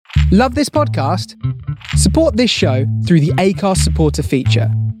Love this podcast? Support this show through the Acast supporter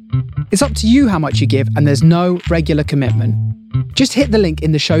feature. It's up to you how much you give, and there's no regular commitment. Just hit the link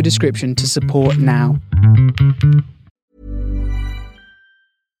in the show description to support now.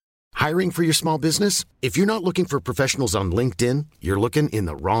 Hiring for your small business? If you're not looking for professionals on LinkedIn, you're looking in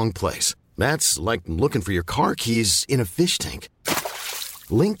the wrong place. That's like looking for your car keys in a fish tank.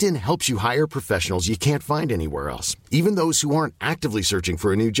 LinkedIn helps you hire professionals you can't find anywhere else, even those who aren't actively searching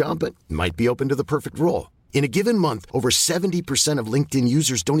for a new job but might be open to the perfect role. In a given month, over 70% of LinkedIn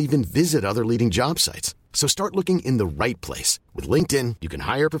users don't even visit other leading job sites. So start looking in the right place. With LinkedIn, you can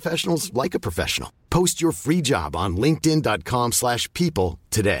hire professionals like a professional. Post your free job on linkedin.com/people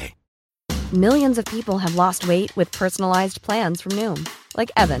today. Millions of people have lost weight with personalized plans from Noom. Like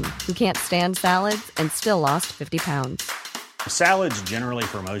Evan, who can't stand salads and still lost 50 pounds. Salads generally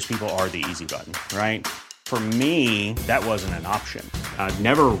for most people are the easy button, right? For me, that wasn't an option. I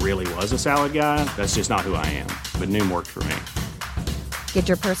never really was a salad guy. That's just not who I am. But Noom worked for me. Get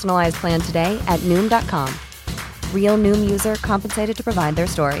your personalized plan today at Noom.com. Real Noom user compensated to provide their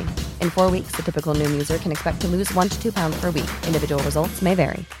story. In 4 weeks, the typical Noom user can expect to lose 1 to 2 pounds per week. Individual results may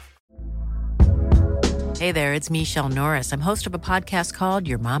vary. Hey there, it's Michelle Norris. I'm host of a podcast called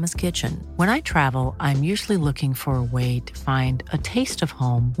Your Mama's Kitchen. When I travel, I'm usually looking for a way to find a taste of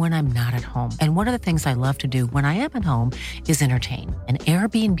home when I'm not at home. And one of the things I love to do when I am at home is entertain. And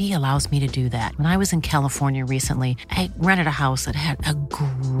Airbnb allows me to do that. When I was in California recently, I rented a house that had a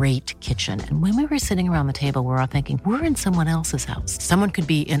great kitchen. And when we were sitting around the table, we're all thinking, we're in someone else's house. Someone could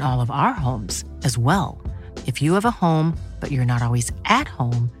be in all of our homes as well. If you have a home, but you're not always at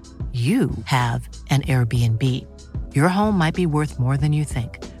home, you have an Airbnb. Your home might be worth more than you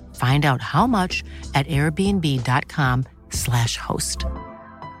think. Find out how much at airbnb.com/host.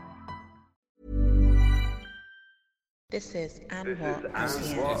 This is And What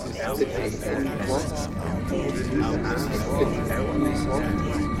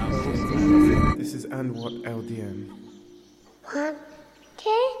LDN. This is And What LDN. 1,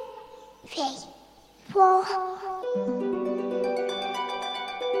 2, 3, 4.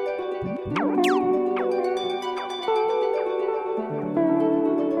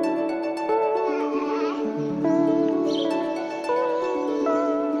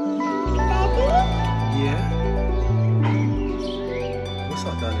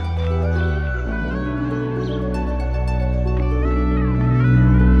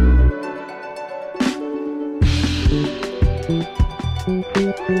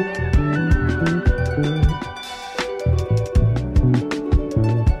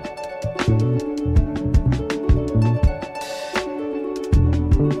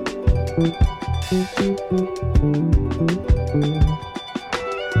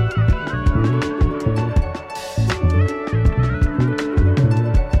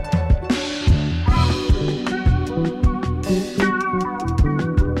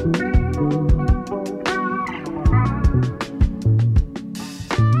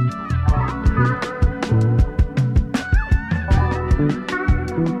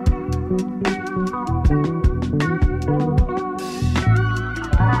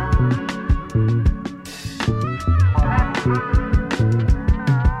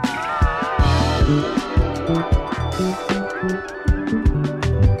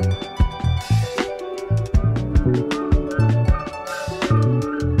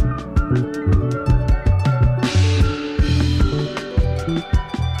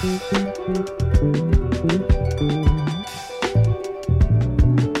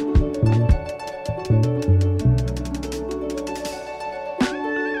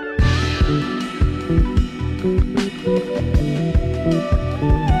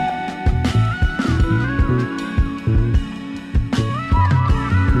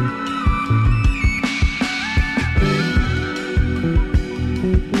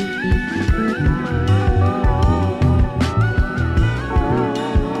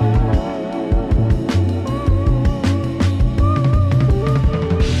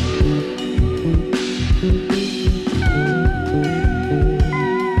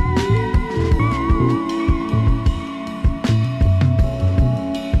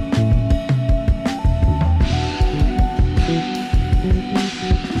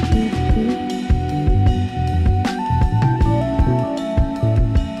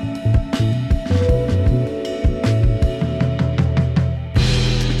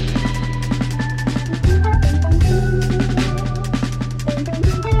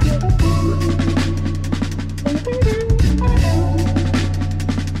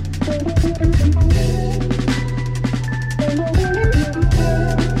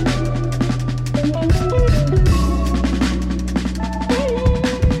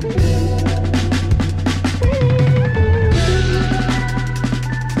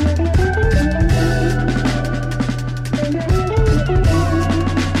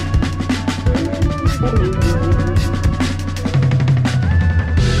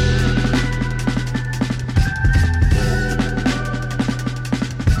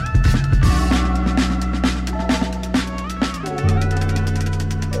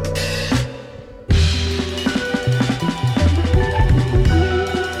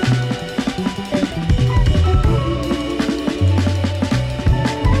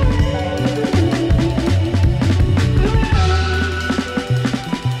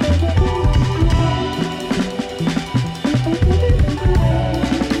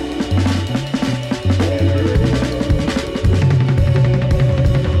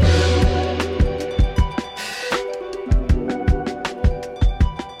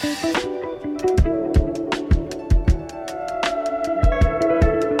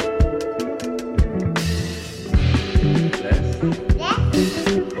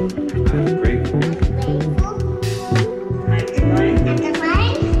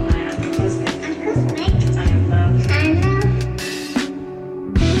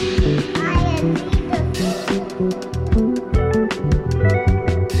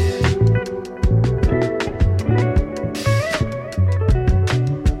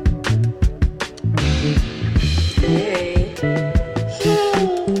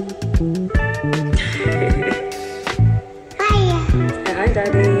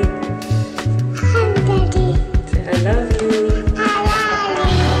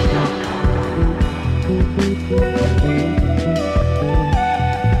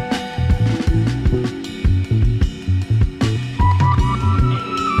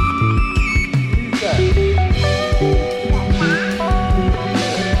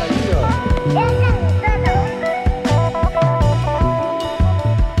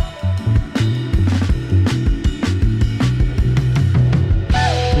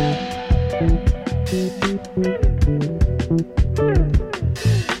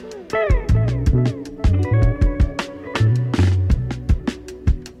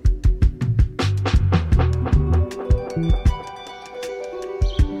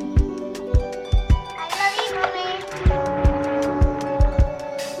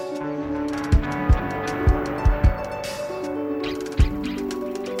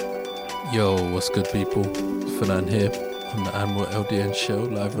 Yo, what's good, people? Fernand here on the annual LDN show,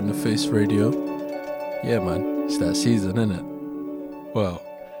 live on the Face Radio. Yeah, man, it's that season, isn't it? Well,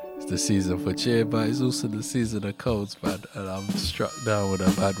 it's the season for cheer, but it's also the season of colds, man, and I'm struck down with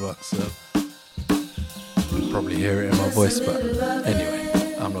a bad one, so you probably hear it in my voice, but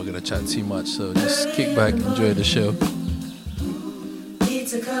anyway, I'm not gonna chat too much, so just kick back, enjoy the show.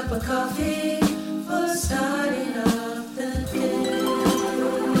 Needs a cup of coffee for starting off the day.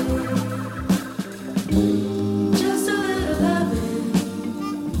 Just a little loving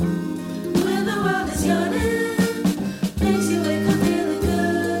when the world is yawning, makes you wake up feeling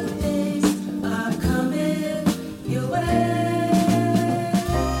good. Things are coming your way.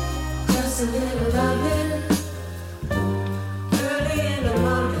 Just a little loving early in the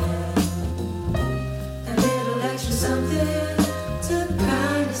morning, a little extra something to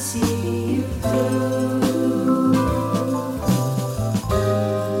kind of see you through.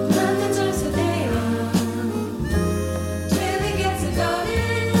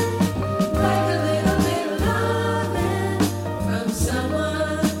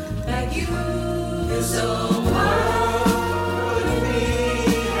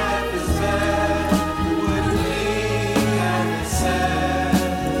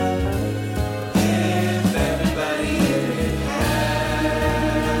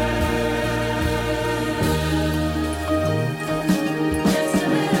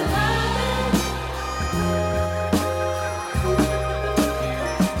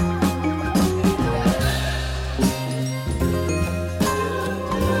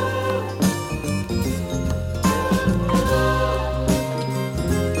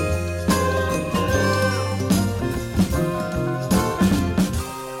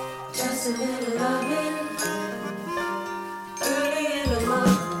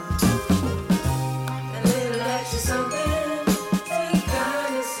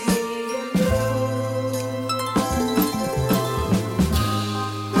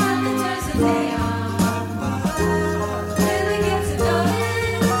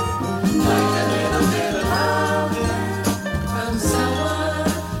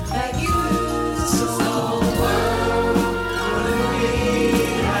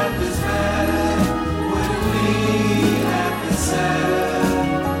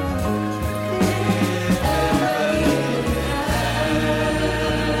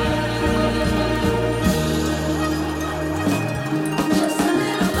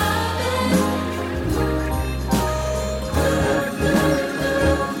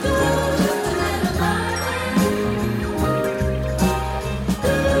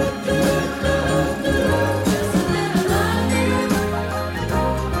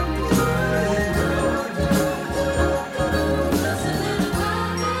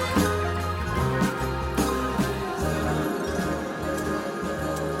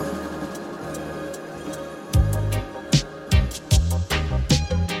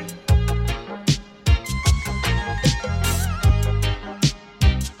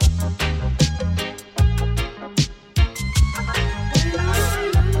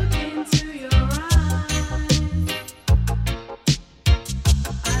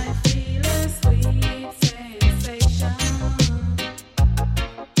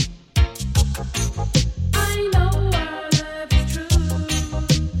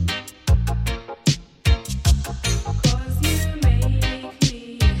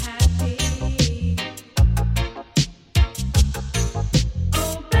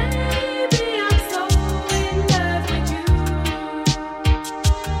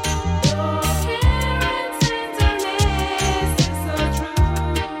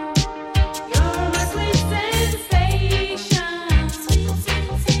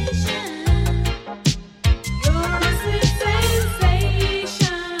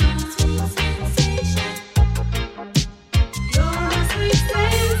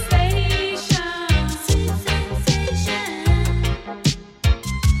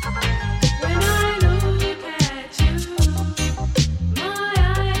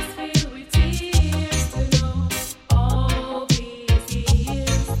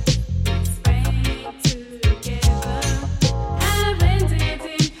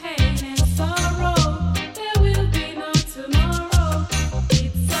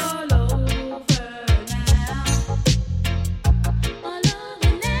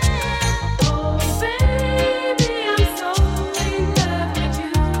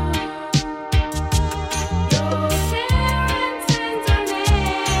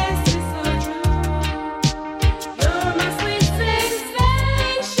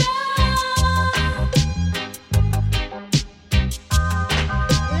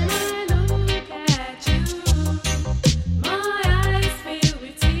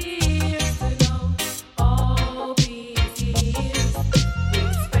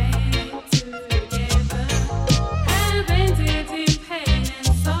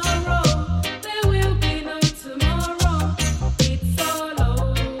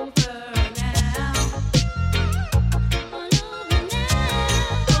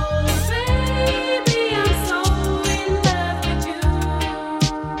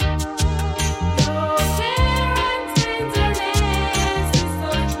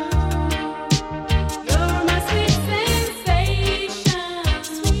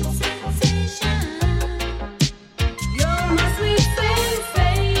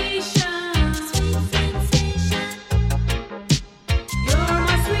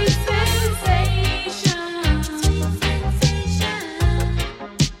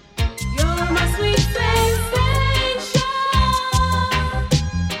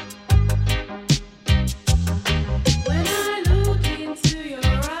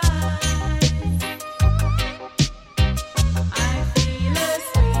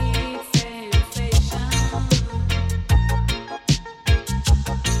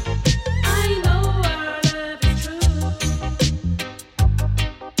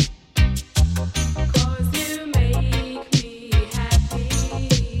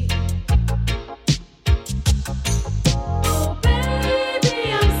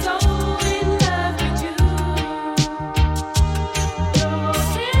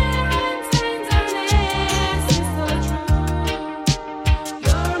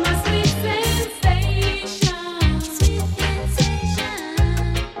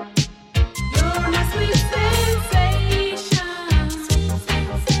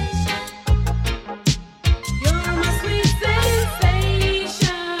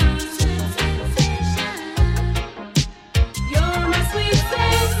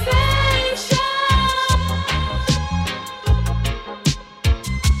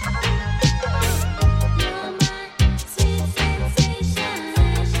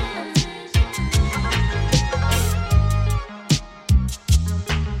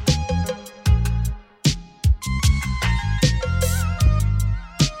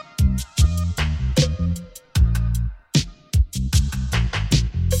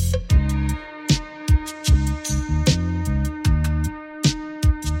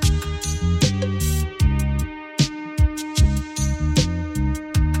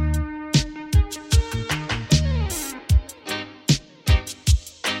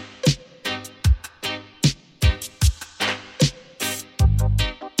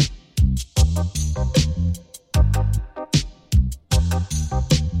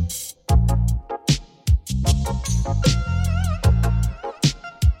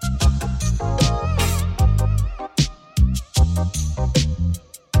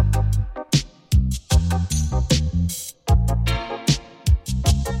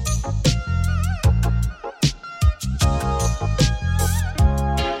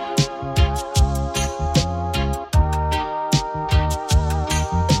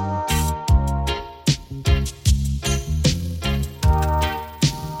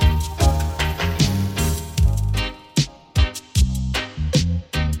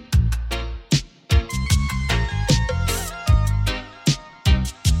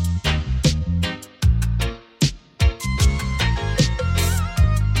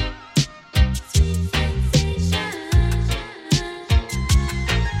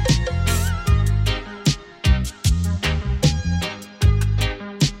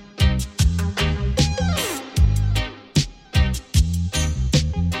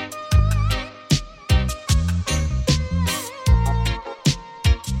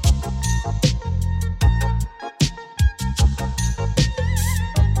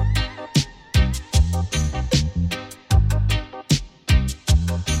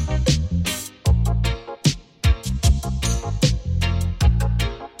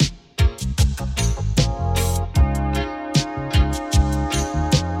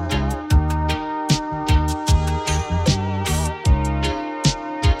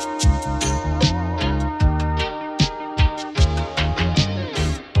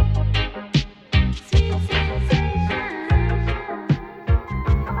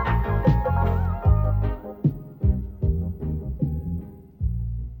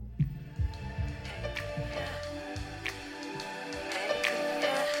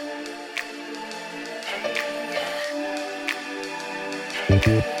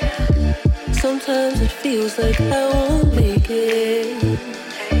 Sometimes it feels like I won't make it.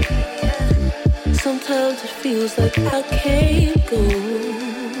 Sometimes it feels like I can't go.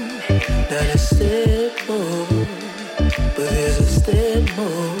 Not a step more, but there's a step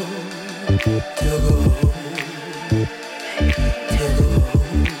more to go.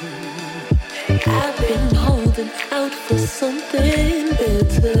 I've been holding out for something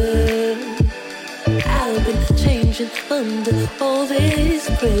better. I've been changing under all this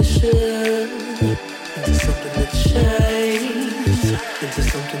pressure into something that shines, into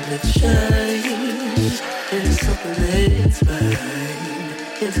something that shines, into something that's mine,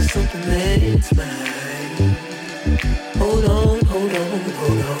 into something that's mine. Hold on, hold on,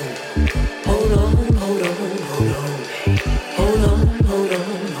 hold on, hold on, hold on, hold on, hold on, hold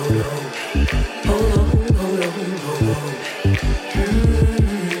on, hold on, hold on, hold on, hold on.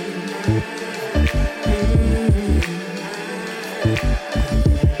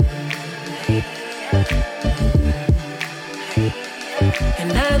 And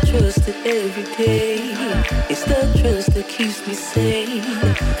I trust it every day. It's the trust that keeps me sane.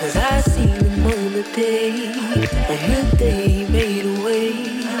 Cause I seen him on the day he made a way.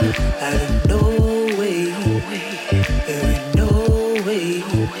 Out of no way, there ain't no way,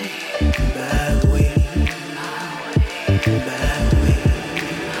 my way, my way.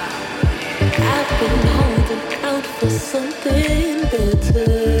 I've been holding out for something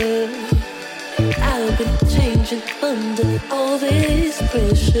better. I've been changing under all this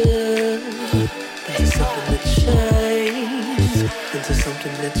pressure. Into something that shines, into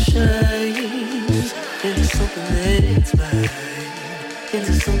something that shines, into something that's mine,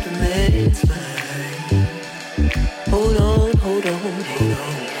 into something that's mine. Hold on, hold on, hold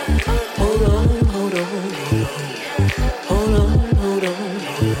on, hold on, hold on, hold on, hold on, hold on,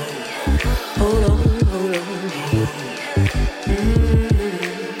 hold on, hold on, hold on.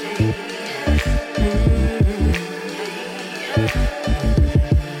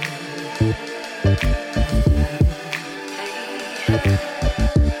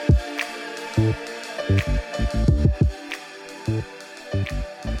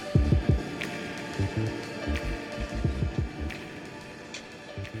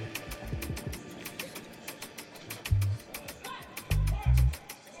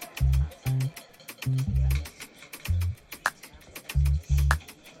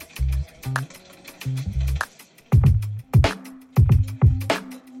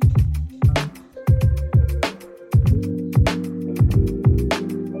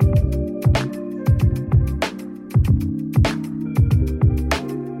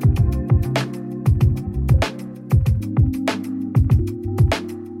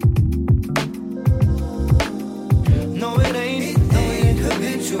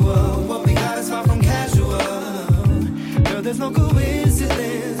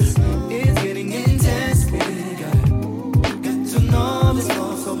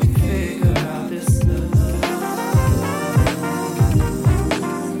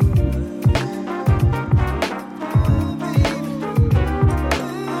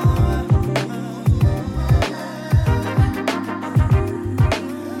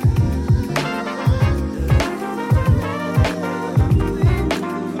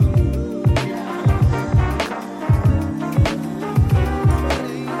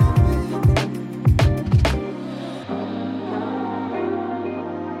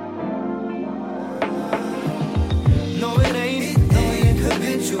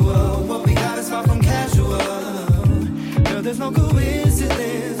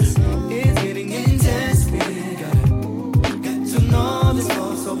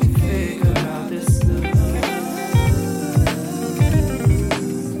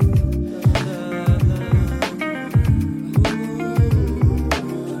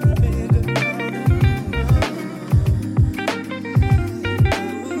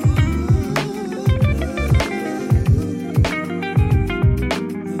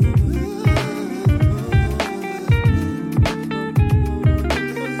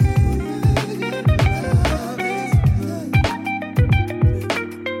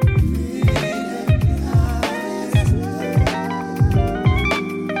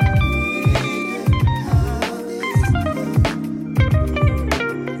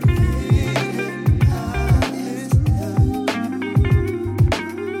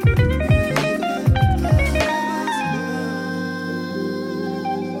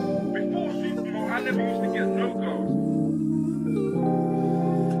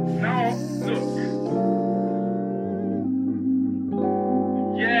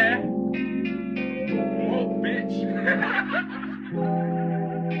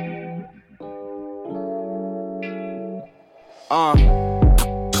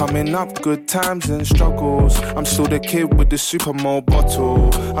 Coming up, good times and struggles. I'm still the kid with the Supermo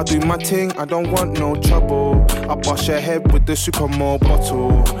bottle. I do my thing, I don't want no trouble. I bust your head with the Supermo bottle.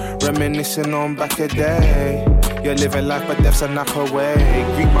 Reminiscing on back a day. You're living life, but death's a nap away.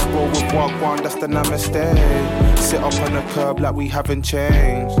 Greet my bro with walk one, that's the namaste. Sit up on the curb like we haven't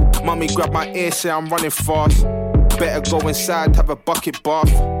changed. Mummy grab my ear, say I'm running fast. Better go inside, have a bucket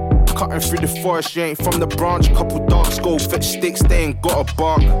bath. Cutting through the forest, you ain't from the branch. Couple dogs go fetch sticks, they ain't got a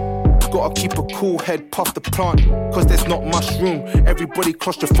bark. Gotta keep a cool head, puff the plant, cause there's not much room. Everybody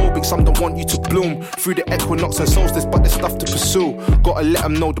claustrophobic, some don't want you to bloom. Through the equinox and solstice, but there's stuff to pursue. Gotta let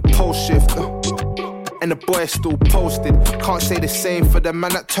them know the pole shift. And the boy is still posted. Can't say the same for the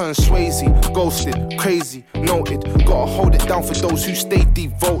man that turned Swayze. Ghosted, crazy, noted. Gotta hold it down for those who stay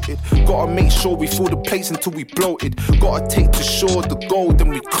devoted. Gotta make sure we fill the plates until we bloated. Gotta take to shore the gold, then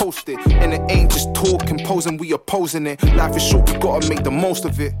we coast it. And it ain't just talking, posing, we opposing it. Life is short, we gotta make the most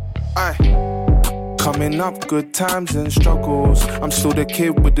of it. Aye. Coming up, good times and struggles. I'm still the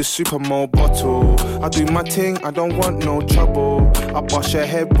kid with the Supermo bottle. I do my thing, I don't want no trouble. I bust your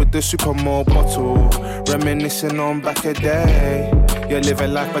head with the Supermo bottle. Reminiscing on back a day. You're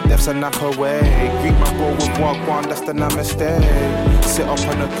living life, but death's a nap away. Greet my bro with walk one, that's the namaste. Sit up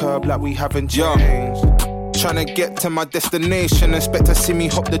on the curb like we haven't changed. Tryna get to my destination. Expect to see me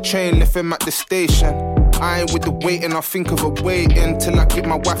hop the train, left him at the station. I ain't with the waiting, I think of a waiting till I get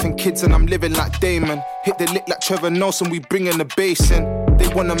my wife and kids and I'm living like Damon. Hit the lick like Trevor Nelson, we bring in the bass in. They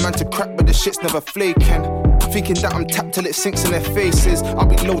want a man to crack, but the shit's never flaking. Thinking that I'm tapped till it sinks in their faces. I'll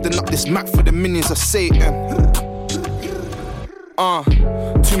be loading up this Mac for the minions of Satan.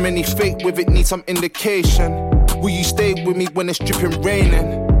 Too many fake with it, need some indication. Will you stay with me when it's dripping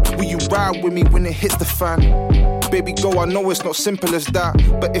raining? Will you ride with me when it hits the fan? Baby girl, I know it's not simple as that,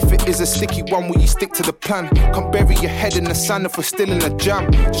 but if it is a sticky one, will you stick to the plan? Can't bury your head in the sand if we're still in the jam.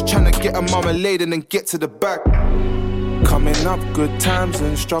 Just trying to get a marmalade and then get to the back. Coming up, good times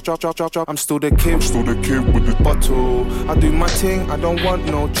and struggle. I'm still the kid with the bottle. I do my thing, I don't want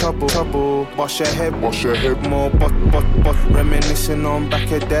no trouble. Wash your head more, but reminiscing on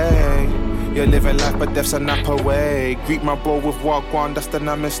back a day. You're living life, but death's a nap away. Greet my bro with walk one, that's the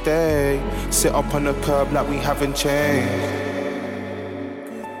namaste. Sit up on the curb like we haven't changed.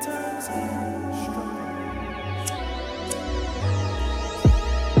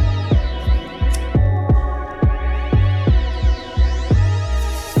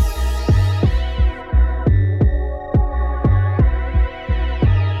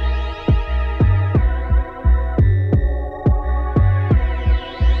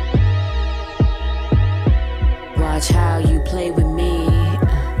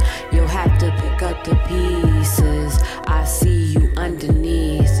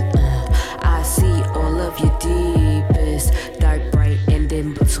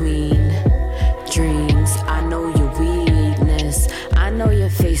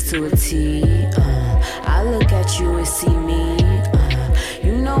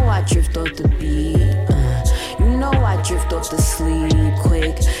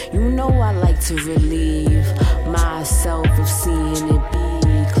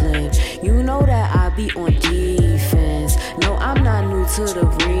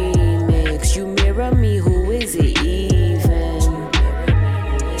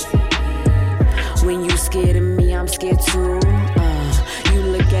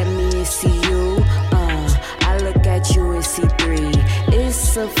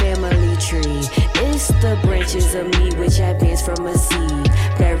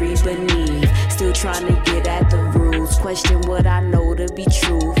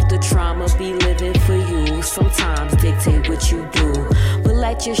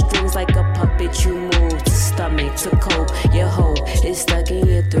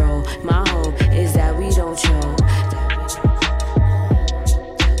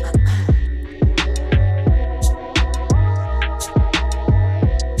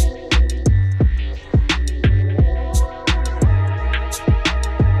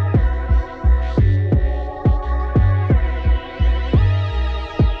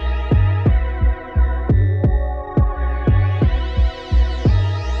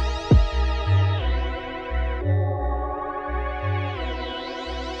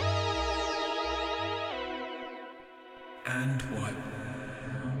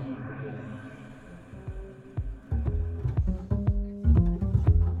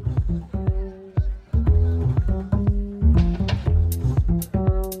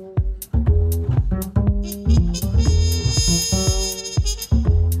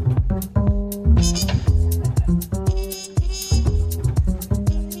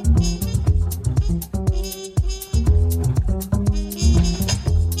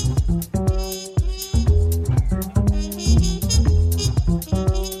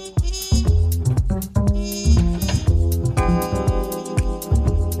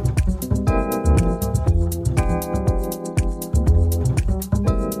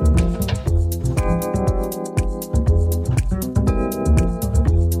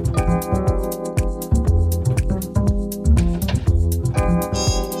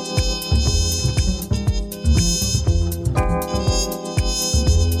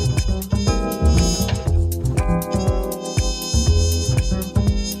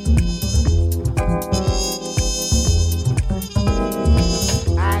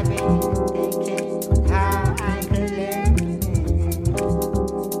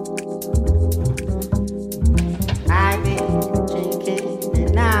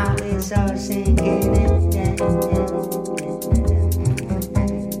 it's all sinking in.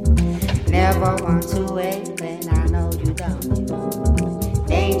 Never want to wait when I know you done me wrong.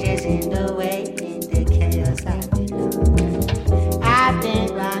 Dangers in the way, in the chaos I belong. I've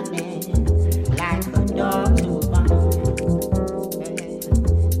been running like a dog to a bone.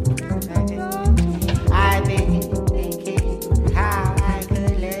 I've been thinking how I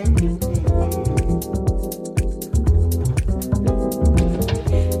could let you in.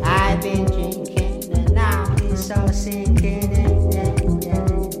 I've been drinking and now it's all sinking in.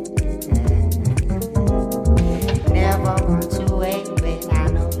 Never want to wait when I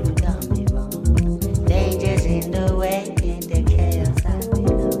know you done me wrong. Dangers in the way, in the chaos I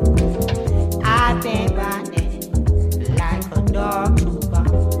belong. I've been running like a dog to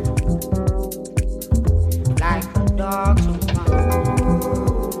bone. Like a dog to bone.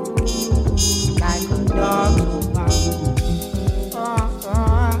 Like a dog to bone. Oh,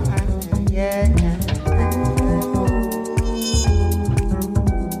 yeah.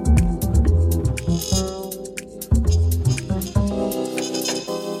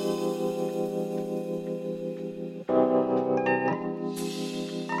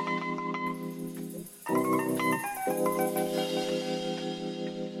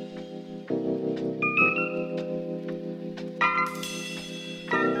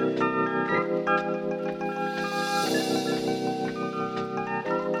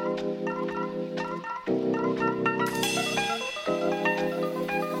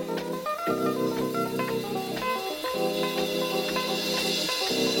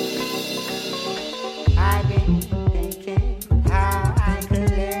 I've been thinking how I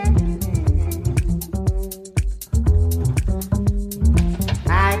could let you in.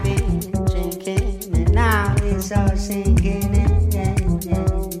 I've been drinking and now it's all sinking in.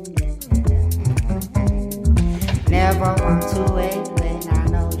 Never want to wait when I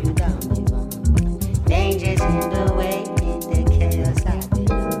know you done me wrong. Dangers in the way, in the chaos I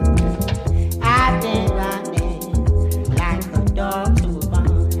belong. I've been running like a dog to a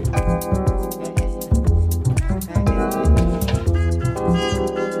bone.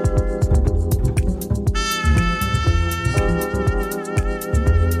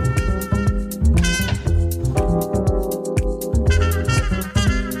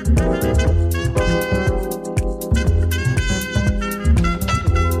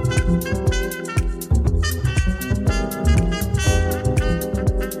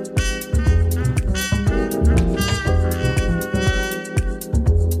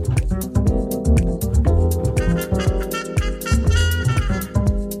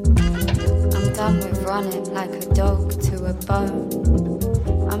 I'm done with running like a dog to a bone.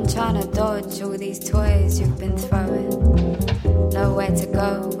 I'm trying to dodge all these toys you've been throwing. Nowhere to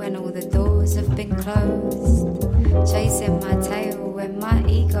go when all the doors have been closed. Chasing my tail when my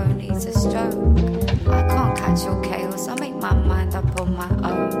ego needs a stroke. I can't catch your chaos, I make my mind up on my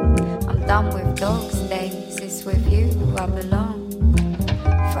own. I'm done with dogs days, it's with you I belong.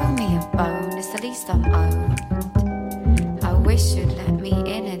 Throw me a bone, it's the least I'm owed. I wish you'd let me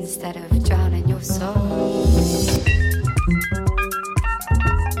in instead of drowning your soul.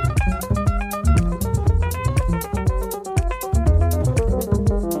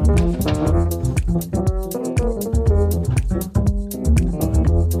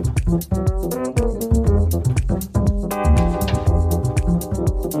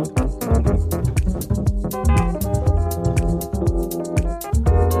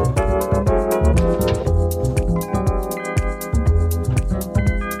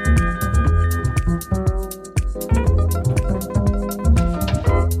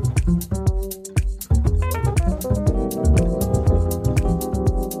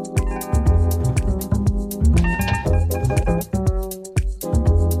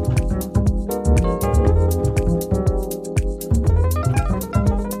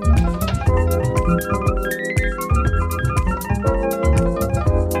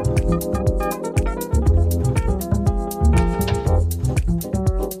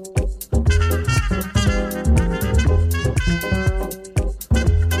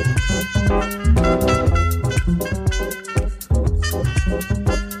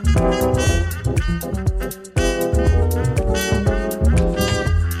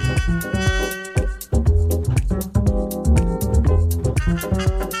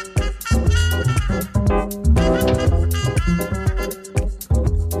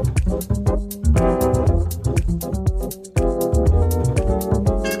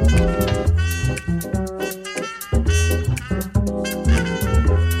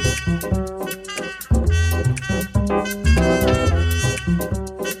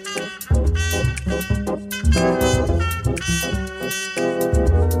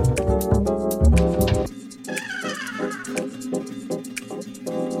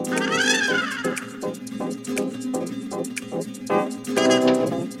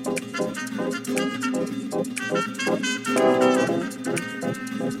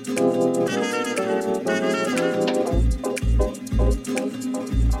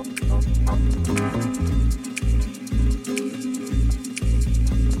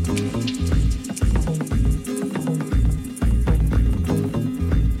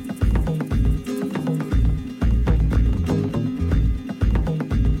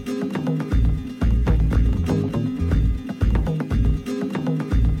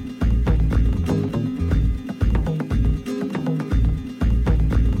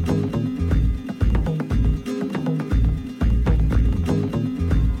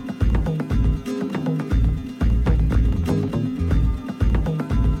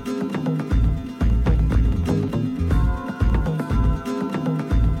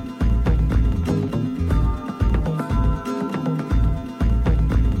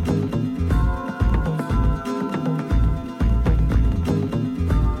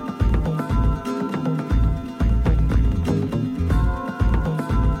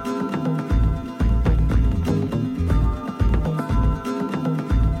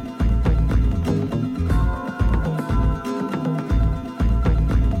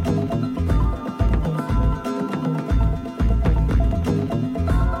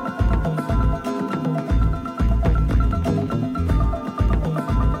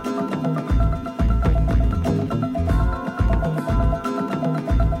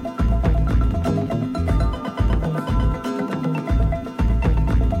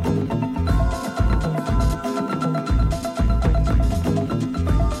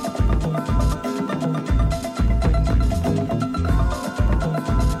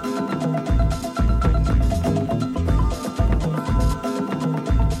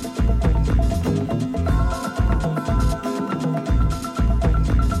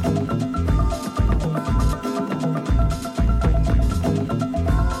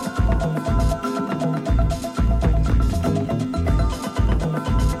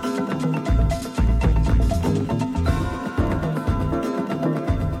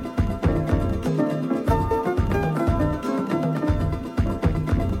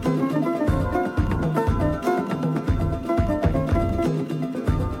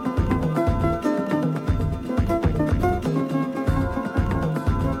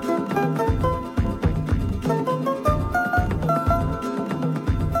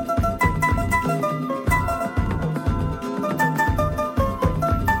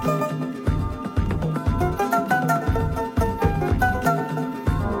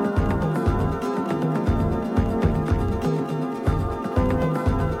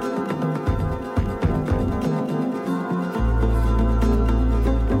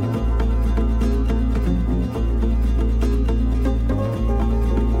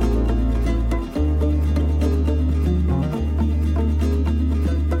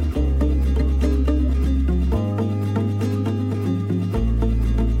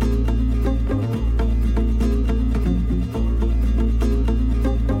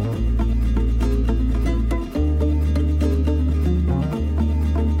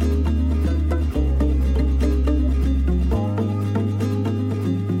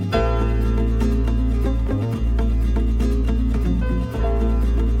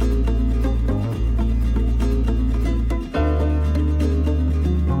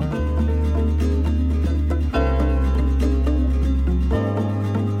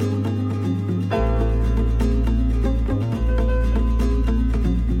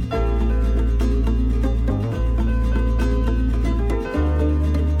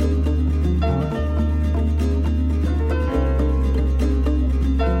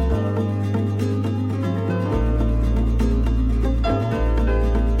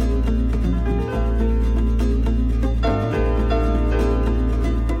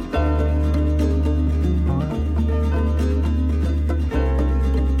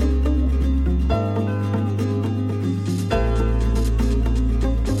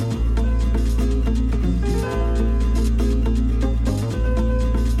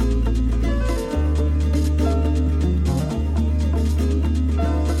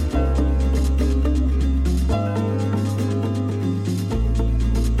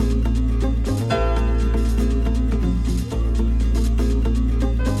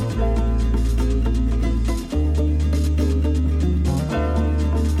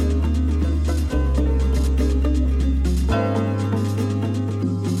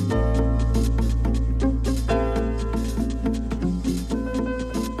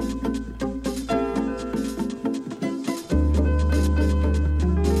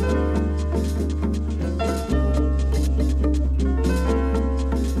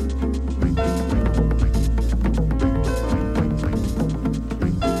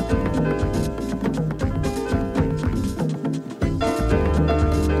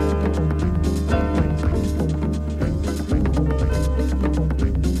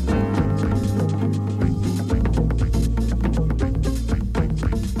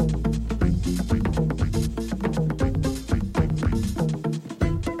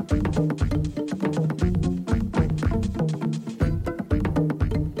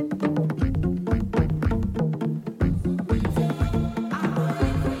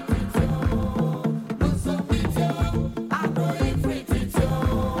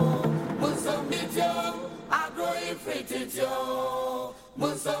 frititio,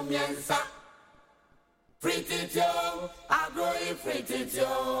 munso miensa. Frititio, agro y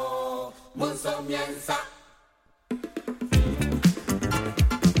frititio, munso miensa.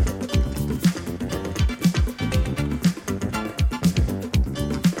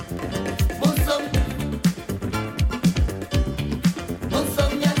 Musum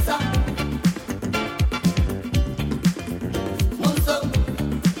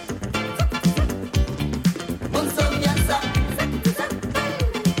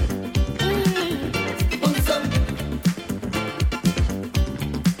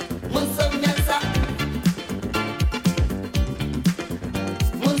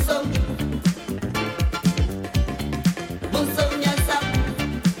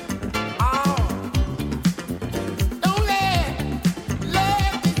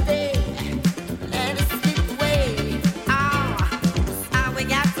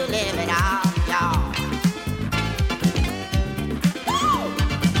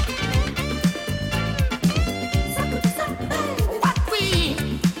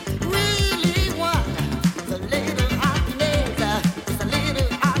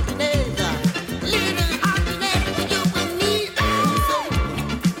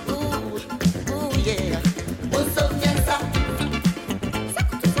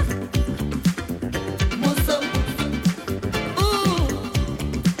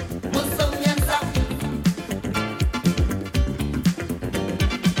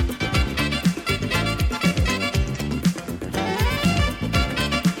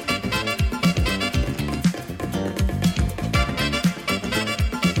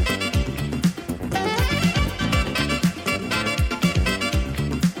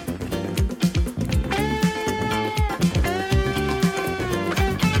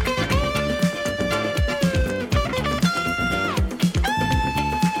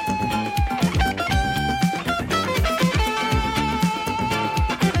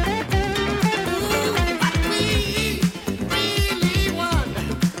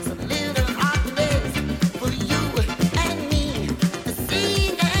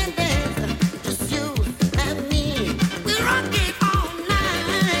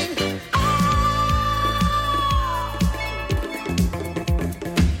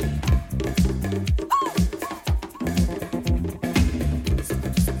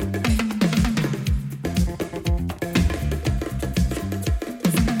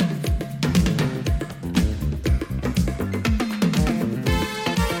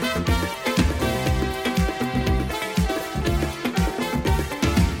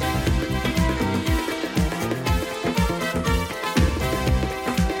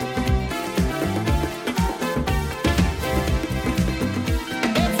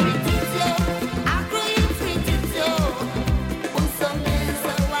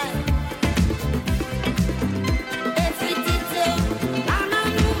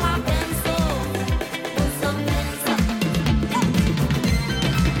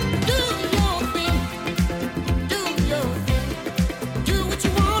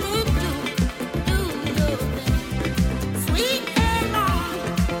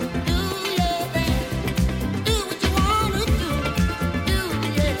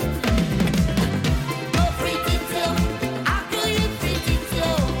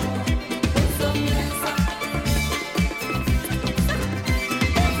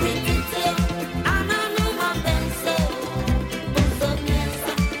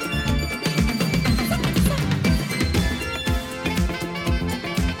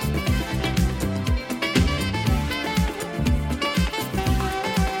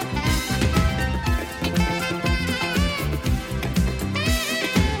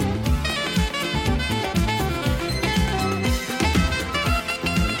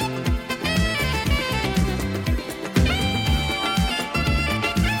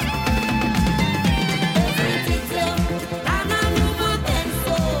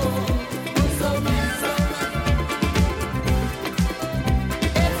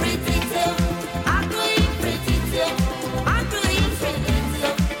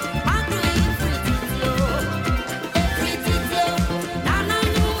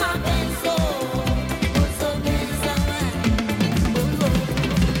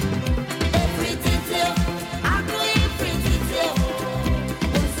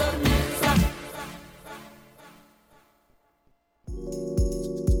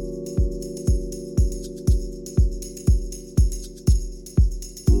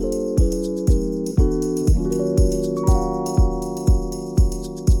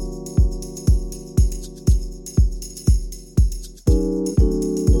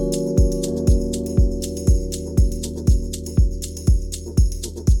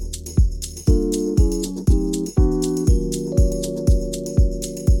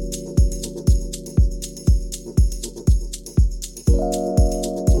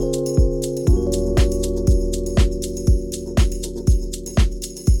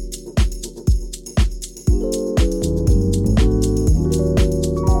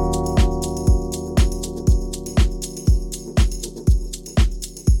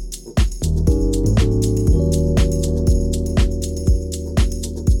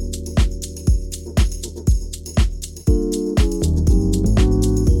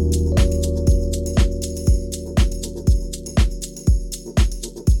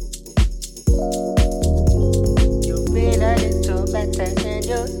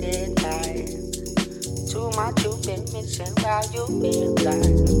you did right. Too much you've been missing while you've been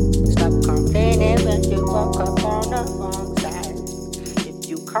blind. Stop complaining when you walk up on the wrong side. If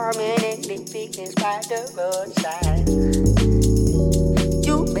you come in and leave feelings by the roadside,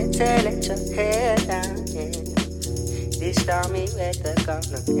 you better let your hair down, yeah. This stormy weather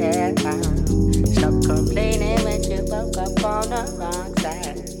gonna air out. Stop complaining when you woke up on the wrong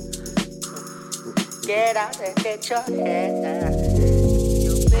side. Get out and get your head down.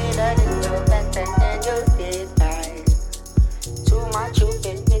 You feel a little better than you did right. Too much you've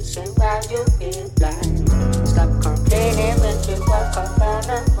been missing while you've been blind. Stop complaining when you woke up on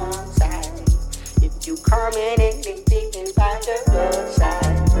the wrong side. If you come in and leave feelings by the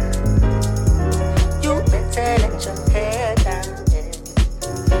roadside, you better let your hair down, yeah.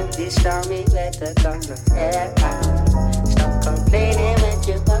 This stormy weather gonna air out. Stop complaining when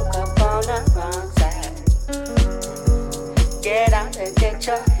you woke up on the wrong side. Get out and get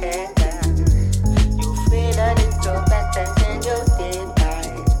your head down. You feel a little better than you did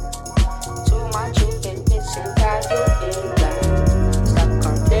right. Too much you've been missing while you've been blind. Stop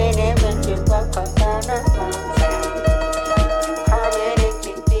complaining when you woke up on the wrong side. You come in and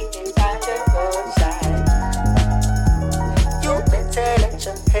keep thinking by the roadside. You better let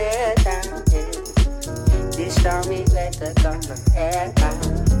your hair down, yeah. This stormy weather gonna air out.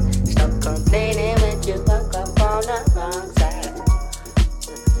 Stop complaining when you woke up on the wrong side.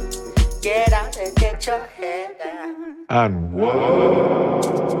 Get out and get your head down. And what?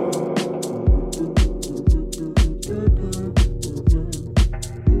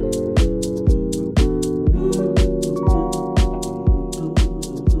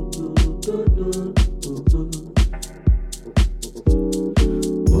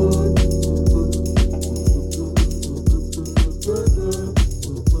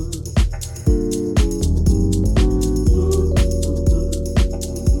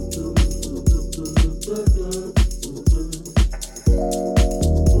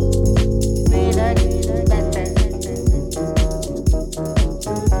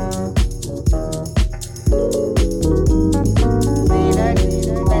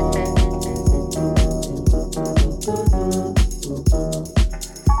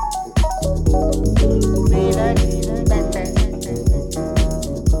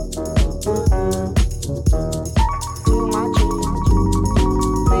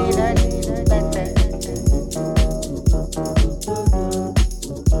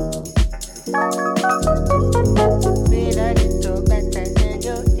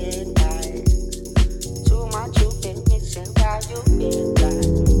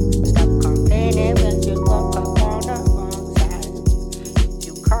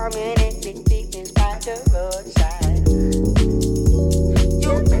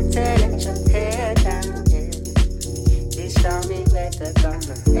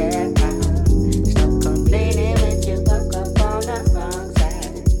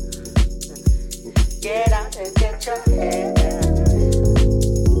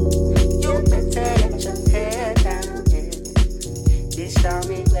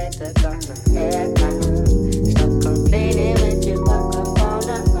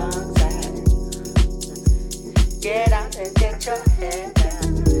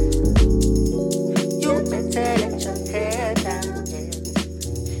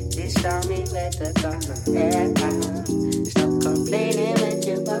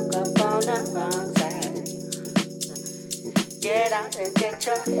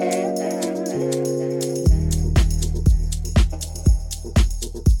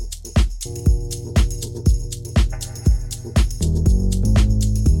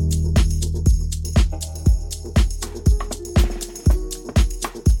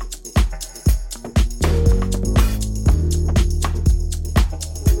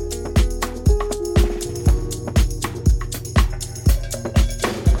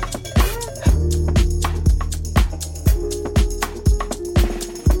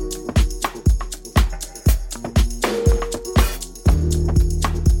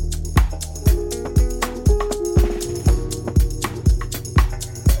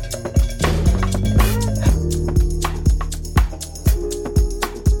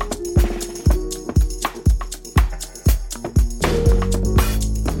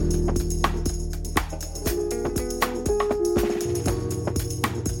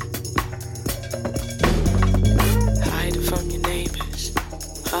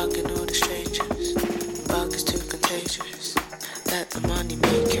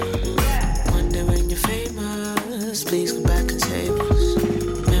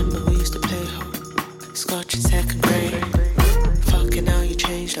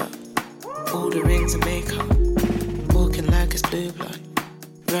 All the rings and makeup, walking like it's blue blood.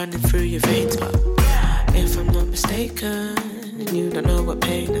 running through your veins. But if I'm not mistaken, you don't know what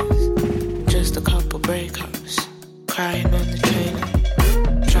pain is. Just a couple breakups, crying on the train.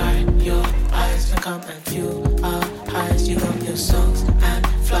 Dry your eyes and come and fuel our highs. You got your songs and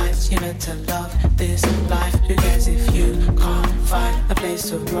flights. You're meant to love this life. Who cares if you can't find a place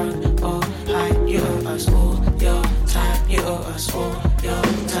to run or hide? You owe us all your time. You owe us all your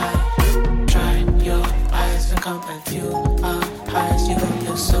time. Dry your eyes and come and fuel our highs. You got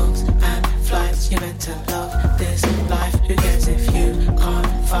your songs and flights. You're meant to love this life. Who cares if you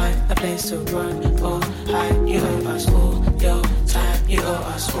can't find a place to run or hide? You owe us all your time. You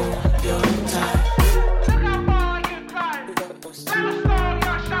owe us all your time.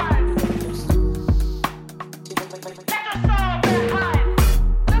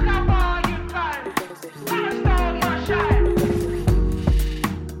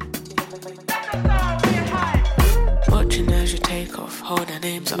 Hold our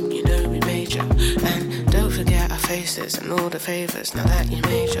names up, you know we major. And don't forget our faces and all the favours now that you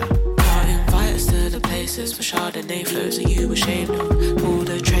major. Can't invite us to the places for Chardonnay flows that you ashamed of. All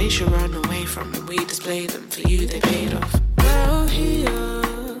the traits you run away from and we display them for you, they paid off. Well, here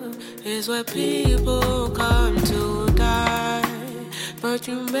is where people come to die, but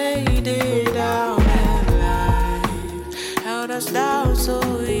you made it out alive. Held us down so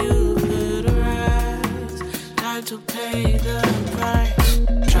you could rise. Time to pay the price.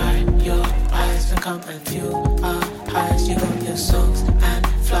 Dry your eyes and come and fuel our highs. You got your songs and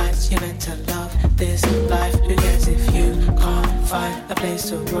flights. You're meant to love this life. Who cares if you can't find a place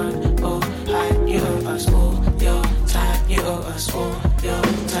to run or hide? You owe us all your time. You owe us all your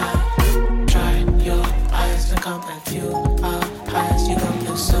time. Dry your eyes and come and fuel our highs. You got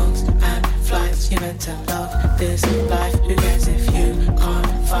your songs and flights. You're meant to love this life. Who cares if you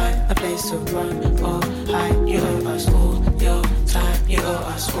can't find a place to run or hide? You owe us all your time. You owe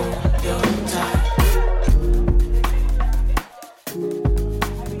us all your time.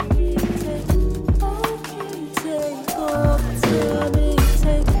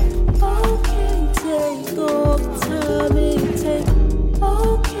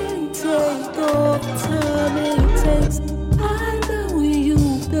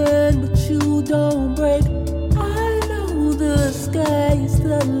 Don't break. I know the sky is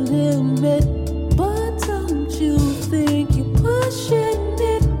the limit, but don't you think you're pushing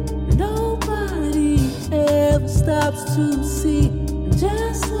it? Nobody ever stops to see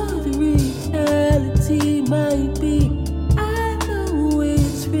just what reality might be. I know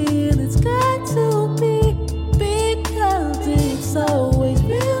it's real, it's got to be, because it's always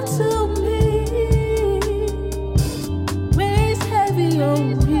real to me. Weighs heavy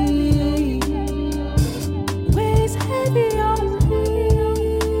on me.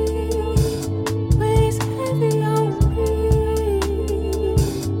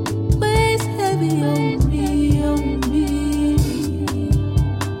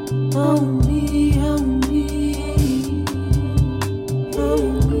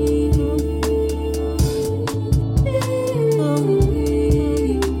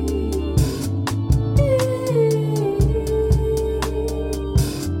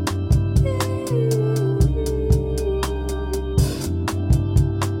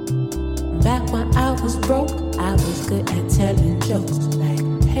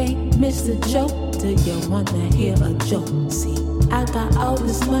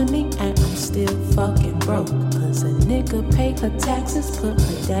 Her taxes, put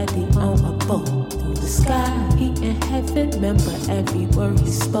her daddy on a boat through the sky, he in heaven, remember every word he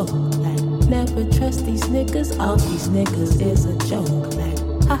spoke. Like, never trust these niggas, all these niggas is a joke. Like,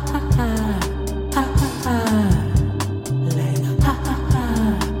 ha ha ha, ha ha ha. Like, ha ha ha,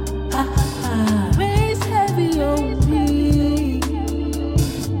 ha ha ha. Weighs heavy on me.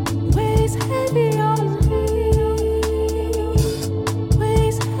 Weighs heavy on me.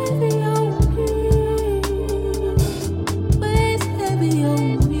 Weighs heavy on me.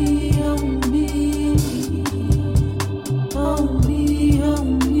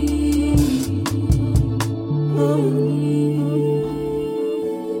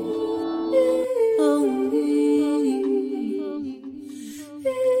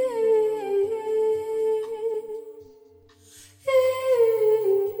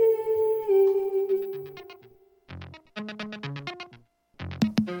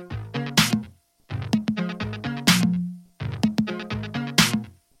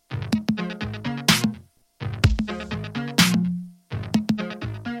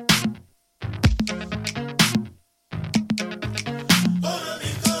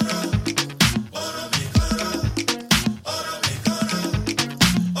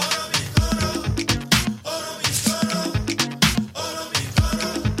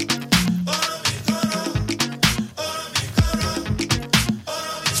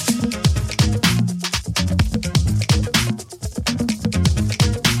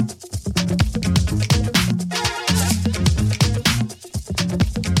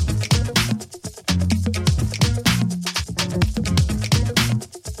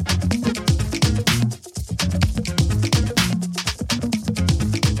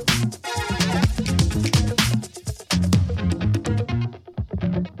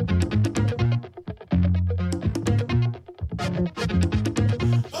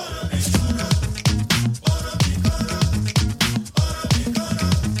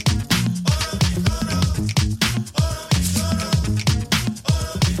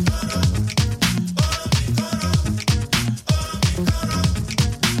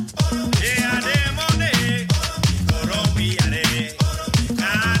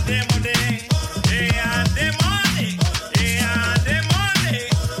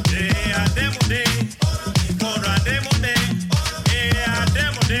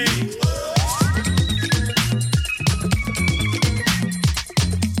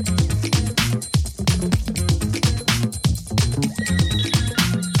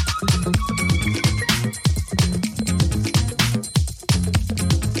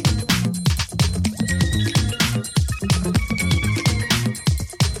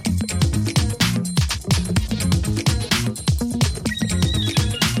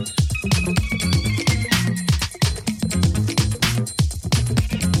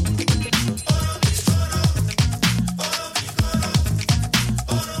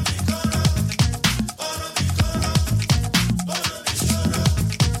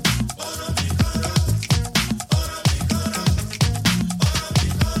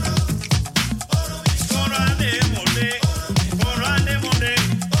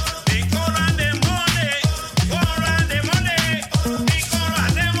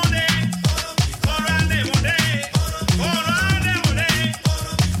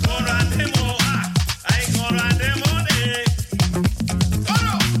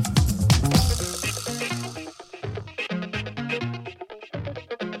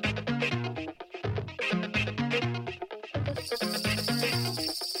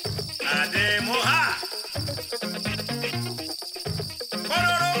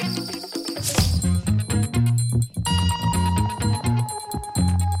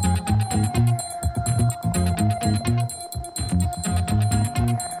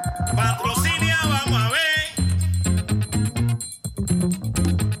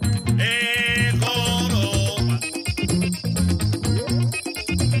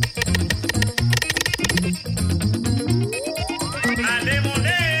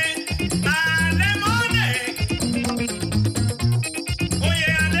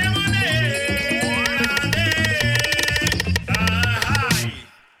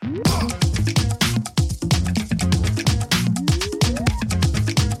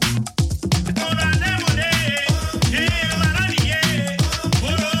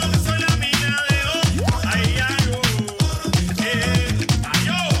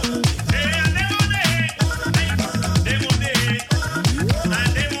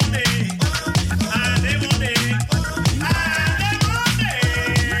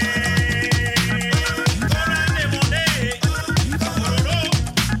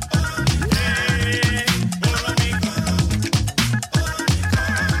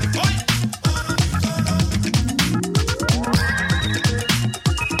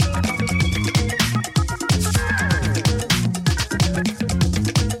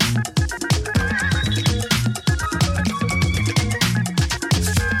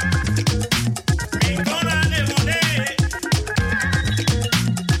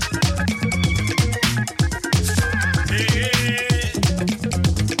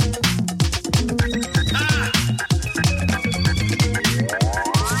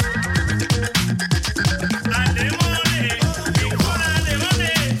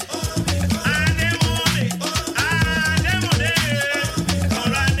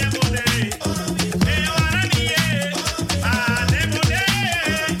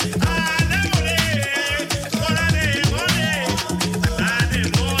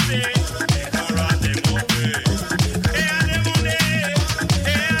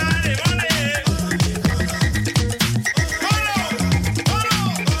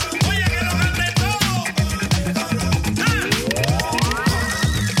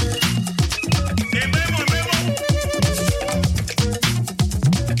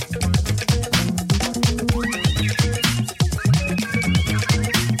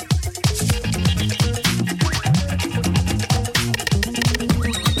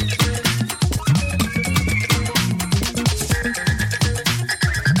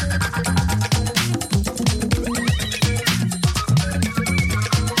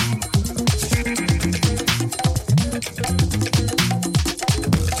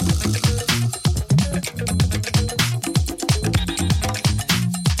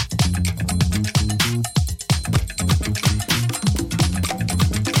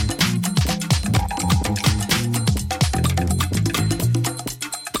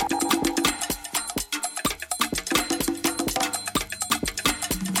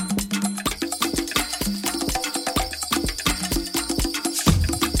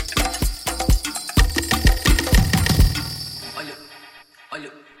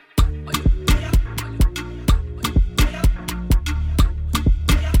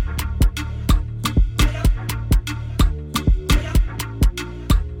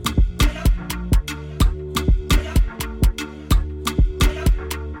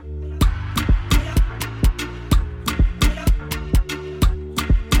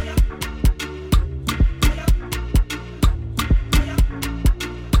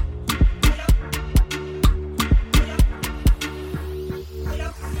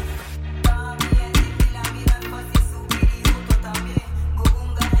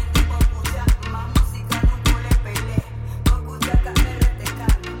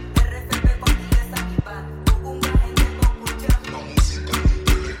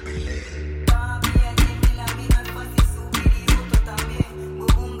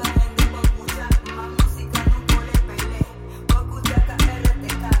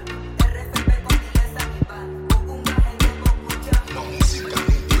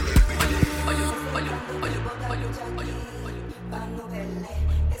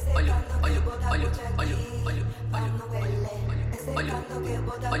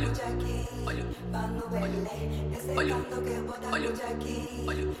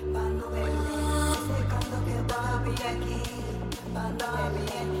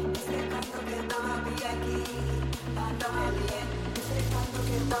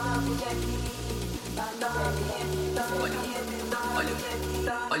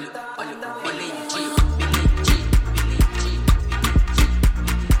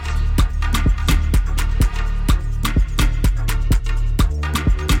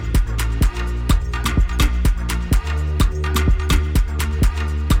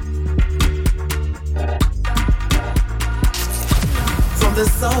 From the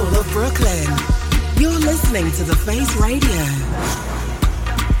soul of Brooklyn, you're listening to The Face Radio.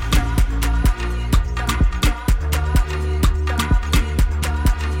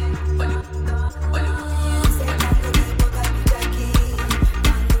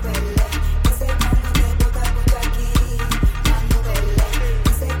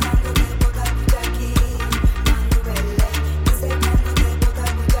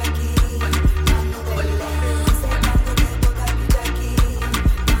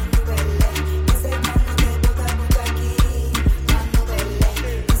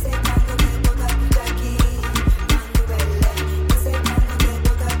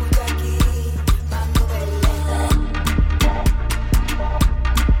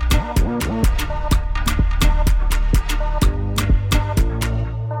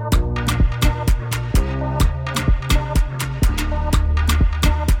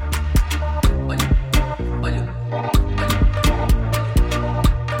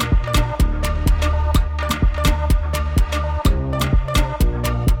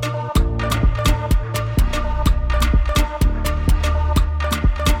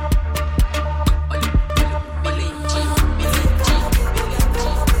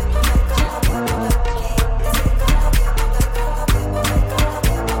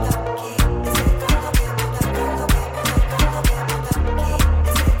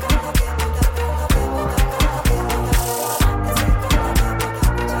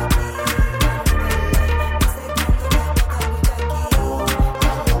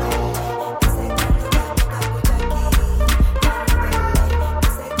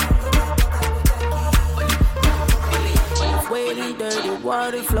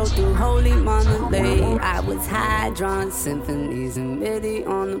 water flow through holy Monterey. I was high, drawing symphonies and MIDI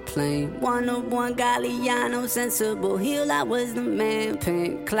on the plane. 101 Galliano, sensible heel, I was the man.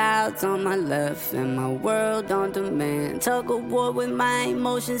 Pink clouds on my left and my world on demand. Tug of war with my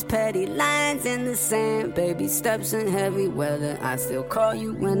emotions, petty lines in the sand. Baby steps in heavy weather, I still call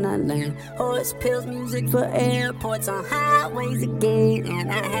you when I land. Horse pills, music for airports on highways again.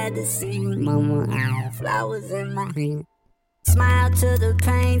 And I had to see you, mama, I had flowers in my hand. Smile to the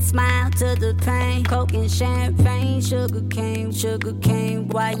pain, smile to the pain. Coke and champagne, sugar cane.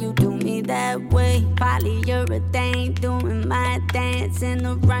 Why you do me that way? Polyurethane, doing my dance in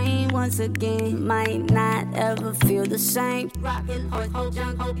the rain once again. Might not ever feel the same. Rockin', hold,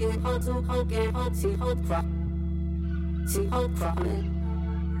 junk,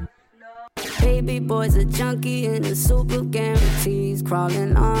 Baby boy's a junkie in the super guarantees.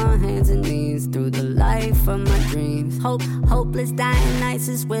 Crawling on hands and knees through the life of my dreams. Hopeless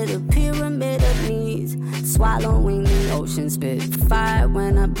Dionysus with a pyramid of needs. Swallowing the ocean, spit fire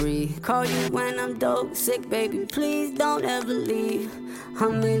when I breathe. Call you when I'm dope sick, baby, please don't ever leave.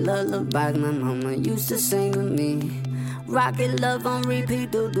 Humming lullabies my mama used to sing with me. Rocket love on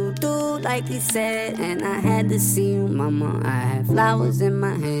repeat, do, like he said. And I had to see you, mama, I had flowers in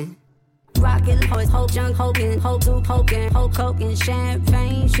my hand. Rockin' horse, whole junk, hokin', whole coke and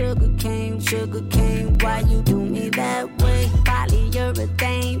champagne, sugar cane. Why you do me that way?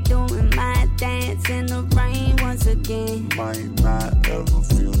 Polyurethane, doing my dance in the rain once again. Might not ever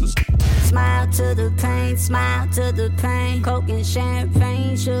feel the Smile to the pain, Coke and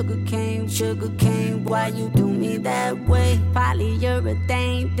champagne, sugar cane. Why you do me that way?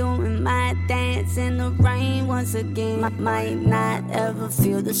 Polyurethane, doing my dance in the rain once again. Might not ever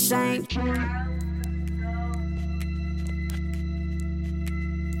feel the same.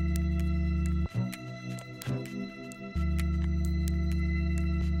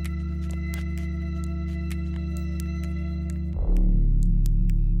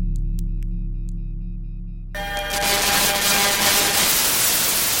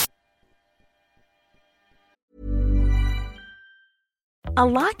 A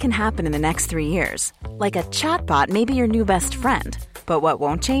lot can happen in the next 3 years. Like a chatbot may be your new best friend. But what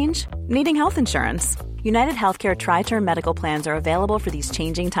won't change? Needing health insurance. United Healthcare Tri-Term Medical Plans are available for these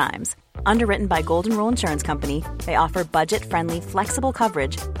changing times. Underwritten by Golden Rule Insurance Company, they offer budget-friendly, flexible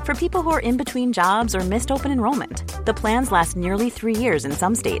coverage for people who are in between jobs or missed open enrollment. The plans last nearly 3 years in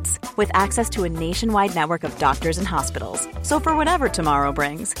some states, with access to a nationwide network of doctors and hospitals. So for whatever tomorrow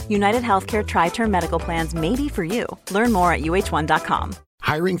brings, United Healthcare Tri-Term Medical Plans may be for you. Learn more at uh1.com.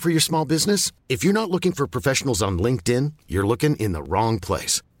 Hiring for your small business? If you're not looking for professionals on LinkedIn, you're looking in the wrong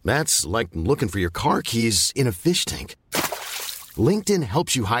place. That's like looking for your car keys in a fish tank. LinkedIn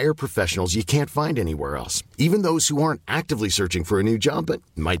helps you hire professionals you can't find anywhere else, even those who aren't actively searching for a new job but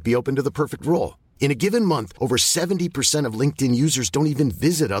might be open to the perfect role. In a given month, over 70% of LinkedIn users don't even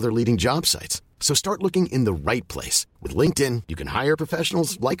visit other leading job sites. So start looking in the right place. With LinkedIn, you can hire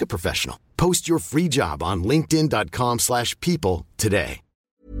professionals like a professional. Post your free job on linkedin.com/people today.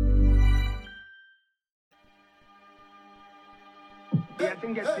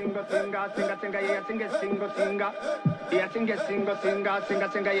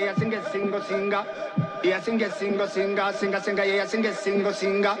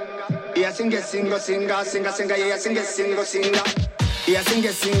 Yeah, sing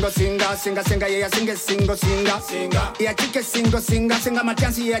it, singa, singa, singa, singa, yeah, sing it, singo, singa, singa. Yeah, chicken, singo, singa, singa, my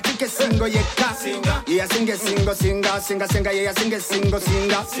chance, yeah, chicken, singo, yeah, singa. Yeah, sing it, singo, singa, singa, singa, yeah, sing it, singo,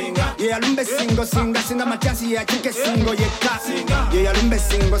 singa, singa. Yeah, lumbe, singo, singa, singa, my chance, yeah, chicken, singo, yeah, singa. Yeah, lumbe,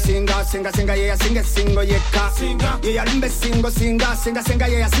 singo, singa, singa, singa, yeah, sing it, singo, yeah, singa. Yeah, lumbe, singo, singa, singa, singa,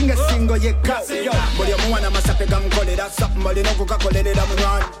 yeah, sing it, singo, yeah, singa. Body of one, I'm a sapegam, call it up, somebody no coca, call it up,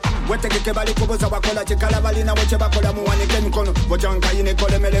 weteke bali kubuza bakola chikala bali na woche bakola muwanike mikono bojanka yine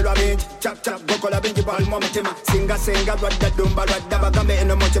kole melelwa bingi chap chap bokola bingi bal mo mutima singa singa wadda dumba wadda bagambe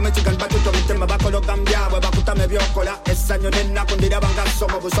eno moche mechigan batuto mutima bakolo gambya we bakutame byokola esanyo nenna kundira banga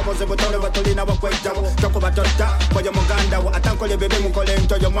somo busomo ze botole batolina bakweja toko batota boyo muganda wa atankole bebe mukole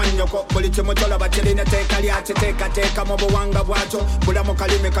ntoyo mwanyoko boliche motola bateline tekali ate teka mo buwanga bwacho bula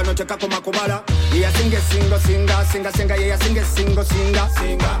mokalime kano chekako makubala ya singe singo singa singa singa ya singe singo singa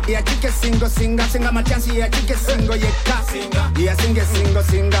ya chike singo singa singa machansi ya chike singo yeka ya singe singo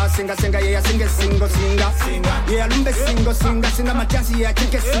singa singa singa ya singe singo singa ya lumbe singo singa singa machansi ya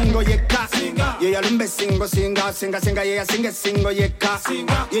chike singo yeka ya lumbe singo singa singa singa ya singe singo yeka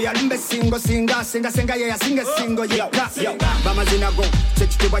ya lumbe singo singa singa singa ya singe singo yeka bama zinago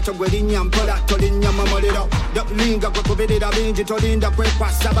chekitibwa kyo gwelinya mpola tolinya mamolero linga gwe kubirira bingi tolinda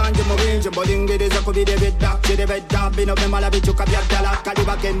kwekwasa bangi mu bingi bolingereza kubirebedda kirebedda bino bemala bicuka byaddala kali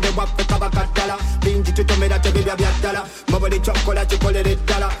bagende bwaffe kabakaddala bingi tutomera tebibya byaddala mubuli kyokola kikolere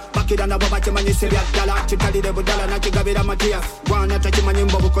ddala bakira nabo bakimanyisa ebyaddala kitalire budala nakigabira matiya bwana takimanyi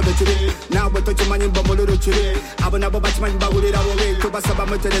mbo bukolo kiri naabwe tokimanyi mbo mululu kiri abo nabo bakimanyi bawulira bubi tubasaba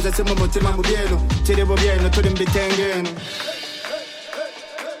mutereze simu mutima mu byeno kiri bubyeno tuli mu bitengeno.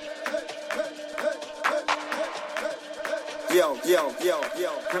 Yo.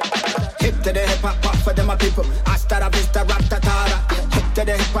 Hip to the hip hop for them people. Hasta la vista ratatara. Hip to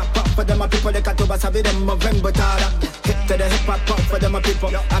the hip hop for them people. They can't sabi them November tara. Hip to the hip hop for them people.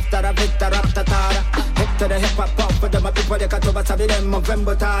 Hasta la vista ratatara. Hip to the hip hop for them people. They can't sabi them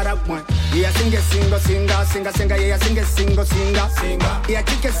November tara. Yeah, sing it, singo, singa, singa, singa. Yeah, sing it, singo, singa, singa. Yeah,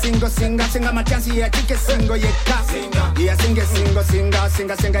 chicken, singo, singa, singa. My chance, yeah, chicken, singo, yeah, yeah, sing it, singo, singa,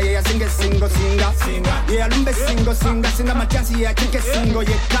 singa, singa. Yeah, sing it, singo, singa, singa. Yeah, lumbe, singo, singa, singa. My chance, yeah, chicken, singo,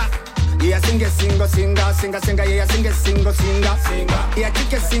 yeah. Yeah, sing it, singo, singa, singa, singa, yeah, sing it, singo, singa, singa. Yeah,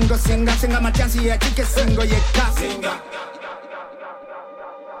 chicken, singo, singa, singa, my chance, yeah, chicken, singo, yeah, singa.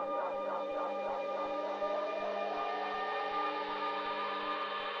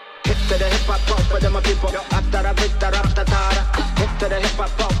 Hip to the hip hop for them people. After a bit, ratatara. Hip to the hip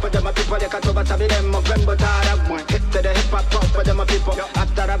hop for them people. They can't sabi them November tara. Hip to the hip hop for them people.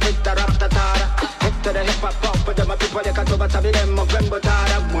 After a bit, ratatara. Hip to the hip hop for them people. They can't sabi them November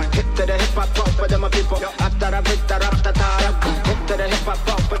tara. Hip to the hip hop for them people. After a bit, ratatara. Hip to the hip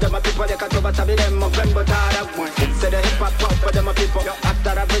hop for them people. They can't sabi them November tara. Hip to the hip hop for them people.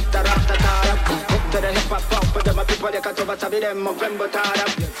 After a bit, ratatara. Hip to the hip hop for them people. They can't sabi them November tara.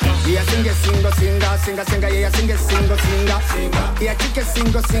 Yeah, sing it, singo, singa, singa, singa, yeah, sing it, singo, singa, singa. Yeah, chicken,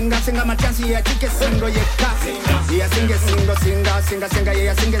 singo, singa, singa, my chance, yeah, chicken, singo, yeah, yeah, sing it, singo, singa, singa, singa,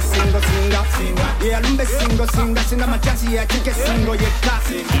 yeah, sing it, singo, singa, singa. Yeah, lumbe, singo, singa, singa, my chance, yeah, chicken, singo, yeah,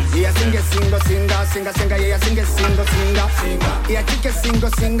 yeah, sing it, singo, singa, singa, singa, yeah, sing it, singo, singa, singa. Yeah, chicken, singo,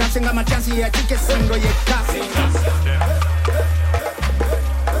 singa, singa, my chance, yeah, chicken, singo, yeah,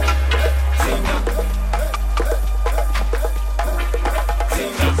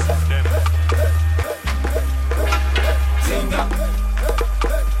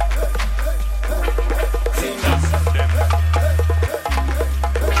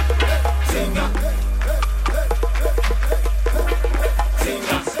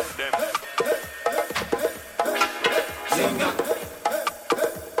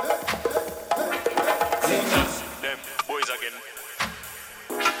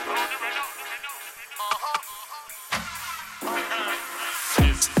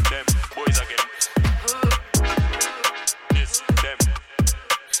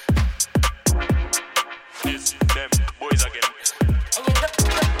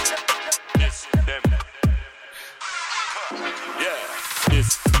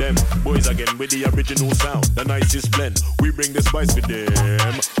 with the original sound, the nicest blend. We bring the spice with them.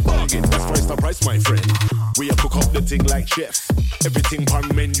 Bargain, that's price the price, my friend. We a cook up the thing like chefs. Everything pan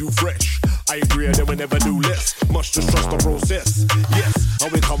menu fresh. I agree, they will never do less. Much just trust the process. Yes,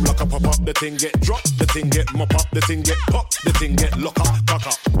 and we come lock up, pop up, the thing get dropped, the thing get mop up, the thing get pop, the thing get lock up, cock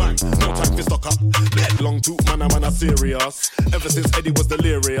up, bang. No time for stock up. Let long tooth, man are serious. Ever since Eddie was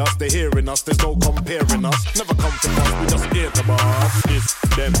delirious, they hearing us, there's no comparing us. Never come to us, we just here to boss. It's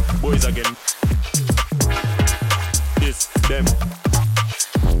them boys again. It's them.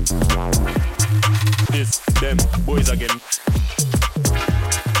 It's them boys again.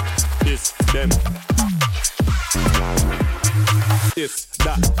 It's them. It's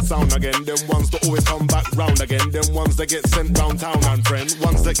that sound again. Them ones that always come back round again. Them ones that get sent round town and friend.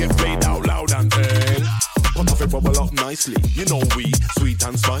 Ones that get played out loud and ten. Put off it, bubble up nicely. You know we sweet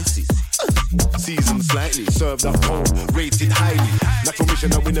and spicy. Seasoned slightly, served up cold, rated highly. Natural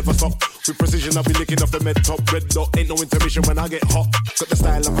mission and we never stop. With precision I'll be licking off the med top. Red dot, ain't no intermission when I get hot. Got the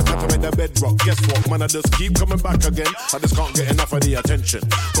style of a type to make the bedrock. Guess what, man, I just keep coming back again. I just can't get enough of the attention.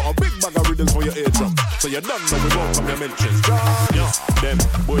 Got a big bag of riddles for your eardrum. So you don't know we won't come your mentions. Yeah, them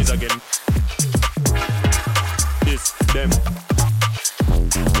boys again. It's them.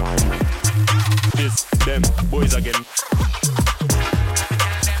 It's them boys again.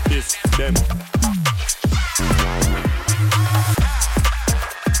 It's them.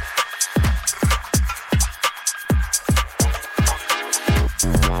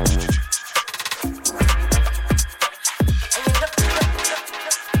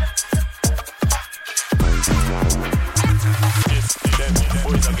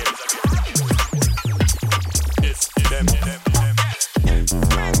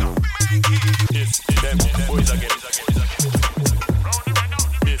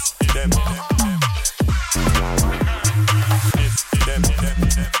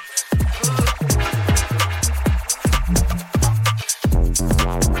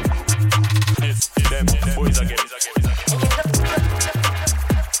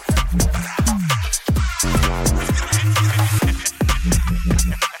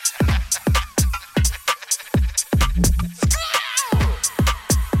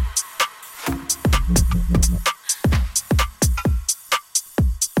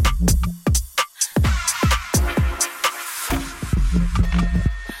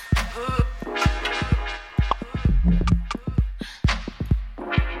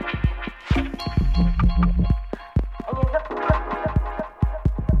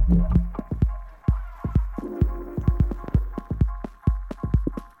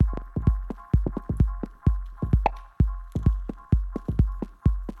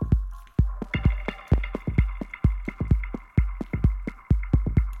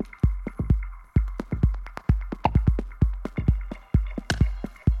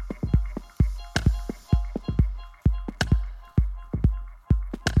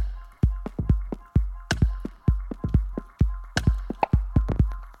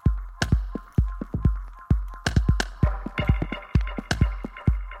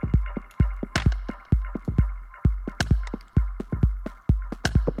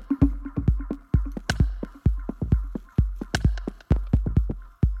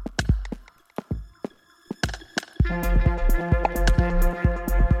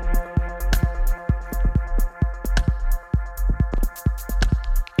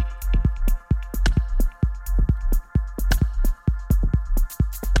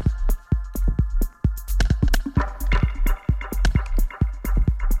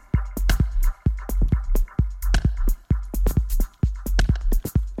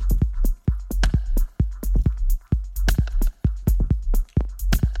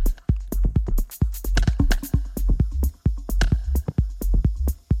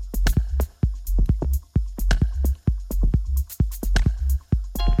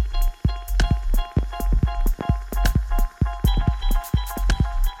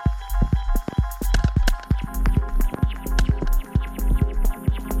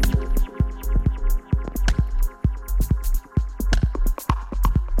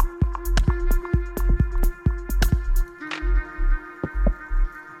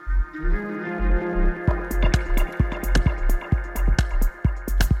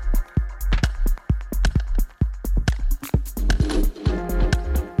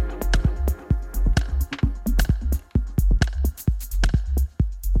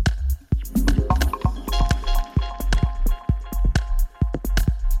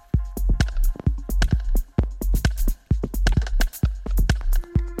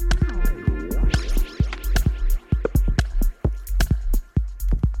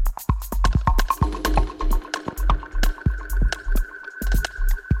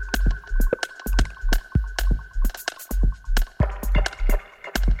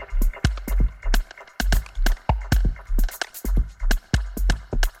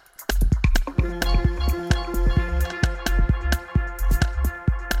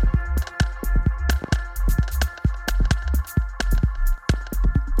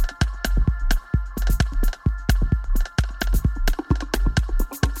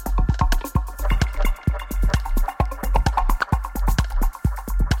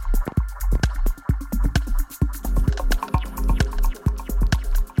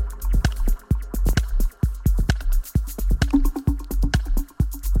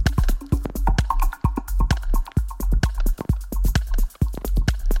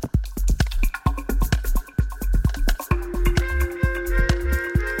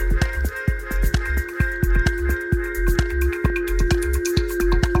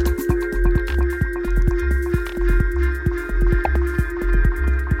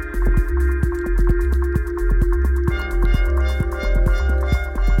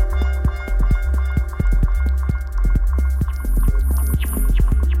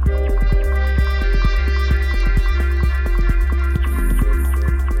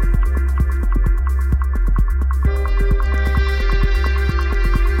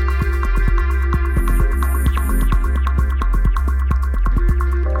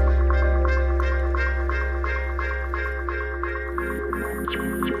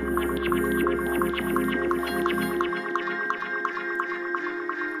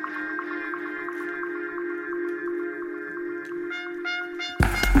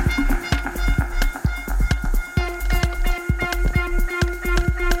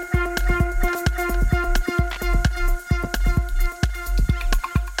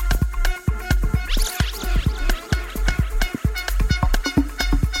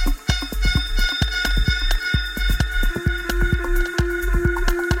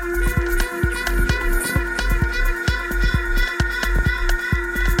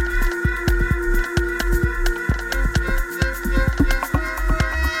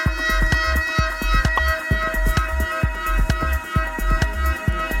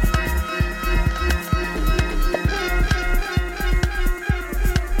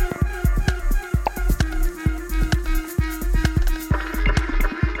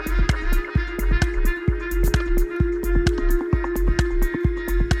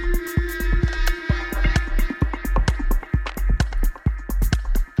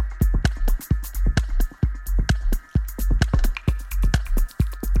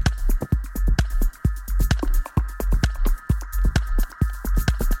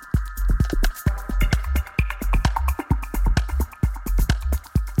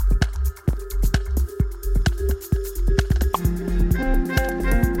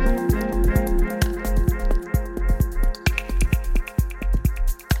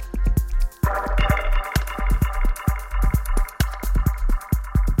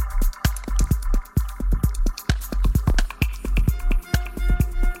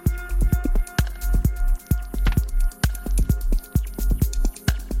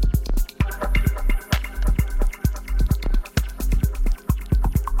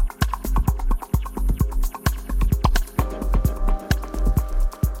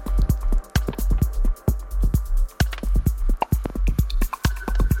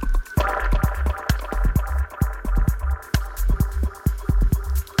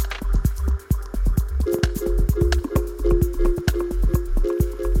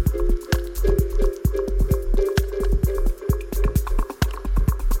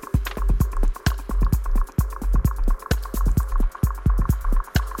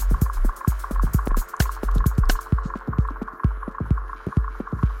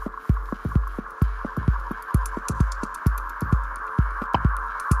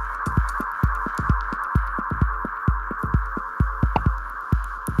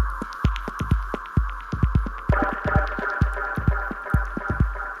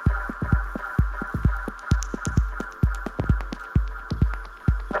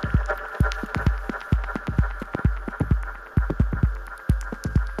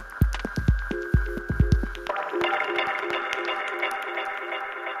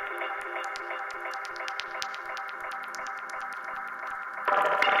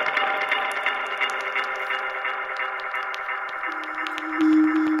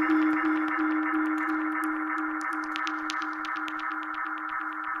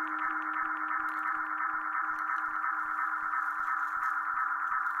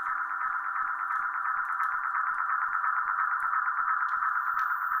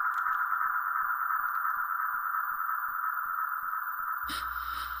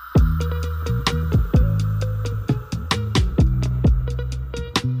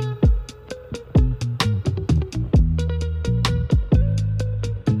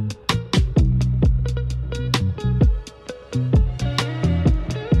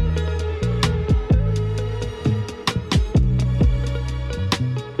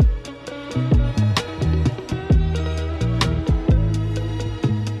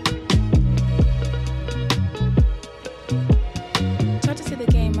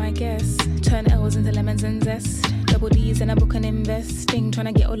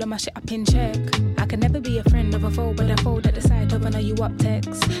 My shit up in check. I can never be a friend of a foe, but I fold at the side of I know you up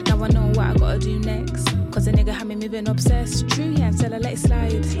text. Now I know what I gotta do next. Cause a nigga had me moving obsessed. True, yeah, until I let it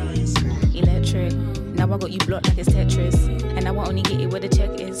slide. Electric. Now I got you blocked like it's Tetris. And now I only get it where the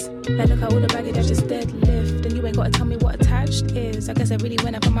check is. Like look at all the baggage I just deadlift. And you ain't gotta tell me what attached is. I guess I really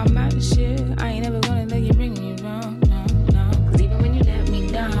went up on my match, yeah. I ain't never gonna let you bring me down, no. Cause even when you let me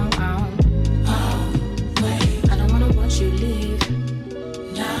down, wait, I don't wanna watch you leave.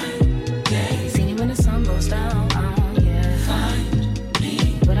 See you when the sun goes down, yeah. Find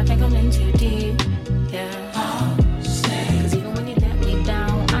me, but I think I'm in too deep, yeah. Cause even when you let me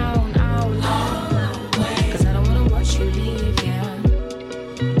down, cause I don't wanna watch you leave, yeah.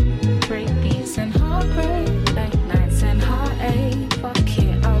 Break beats and heartbreak, late nights and heartache. Fuck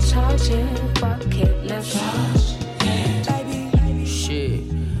it, I'll charge it, fuck it, let's charge it. Baby, shit,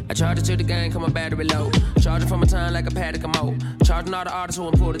 I charge it to the game, come my battery low. Charging from a time like a paddock, I'm out. Charging all the artists who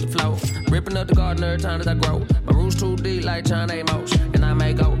imported the flow. Ripping up the garden every time that I grow. My roots too deep like China Amos. And I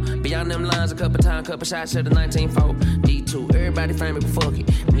may go beyond them lines a couple times, couple shots to the 19-4. D2, everybody famous, but fuck it.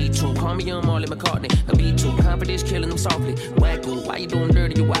 Me too, call me young Marley McCartney. A B2, confidence killing them softly. Wacko, why you doing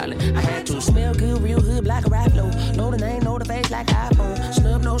dirty, you wildin'? I had to smell good, real hood, black or rap low. Know the name, know the face like iPhone.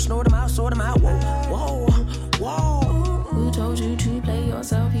 Snub, no, snort them out, sort them out. Whoa, whoa. Who told you to play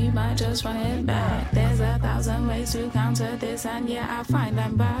yourself? You might just run it back. There's 1,000 ways to counter this, and yeah, I find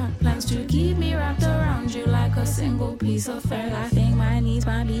I'm back. Plans to keep me wrapped around you like a single piece of thread. I think my needs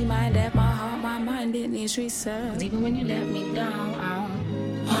might be my depth, my heart, my mind, it needs reset. Cause even when you let me down,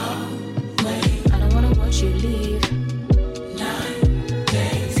 wait, I don't wanna watch you leave. 9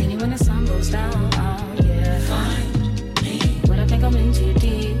 days. See you when the sun goes down, yeah. Find me, but I think I'm in too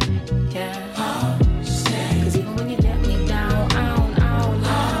deep, yeah. Cause even when you let me down, cause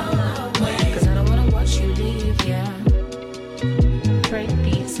I don't wanna watch you leave, yeah. Break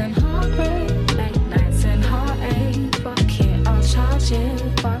beats and heartbreak, late nights and heartache. Fuck it, I'll charge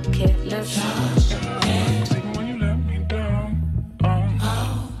it, fuck it, let's charge it. Even when you let me down,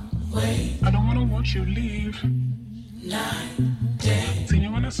 wait, I don't wanna watch you leave. 9 days. See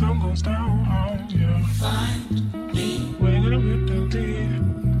you when the sun goes down, yeah. Find me, we're gonna hit the deep,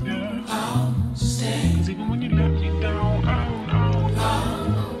 yeah. I'll stay. Cause even when you let me down,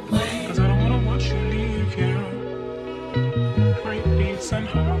 wait, cause I don't wanna watch you leave, yeah. Break beats and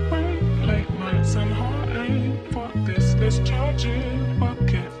heartbreak, late nights and heartache. Fuck this, let's charge it,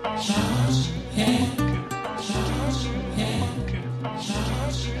 fuck it, I'll charge it.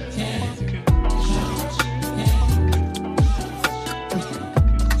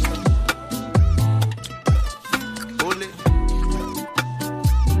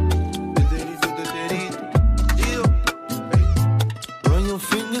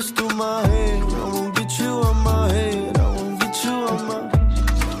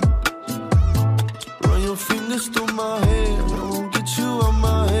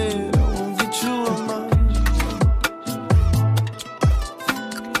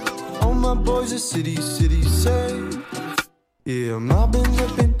 City, say, yeah, I've been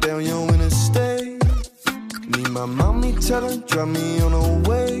ripping down your interstate. Need my mommy, tell her, drop me on her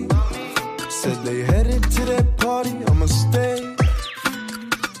way. Said they headed to that party, I'ma stay.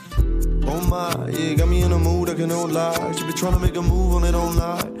 Oh my, yeah, got me in a mood, I can't lie. She been trying to make a move on it all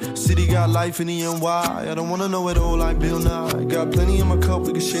night. City got life in the NY, I don't wanna know it all like Bill Nye. Got plenty in my cup,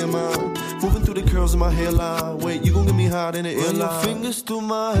 we can share mine. Moving through the curls in my hairline. Wait, you gon' get me hot in the airline. Run your fingers through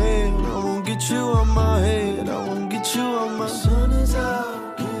my hair, I won't get you on my head. I won't get you on my sun is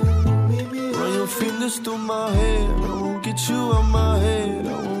out, can you meet me? Run your fingers through my hair, I won't get you on my head.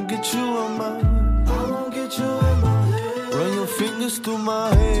 I won't get you on my, I won't get you on my head. Run your fingers through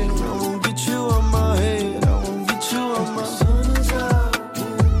my hair, I won't get you on my head. I won't get you on my sun is out,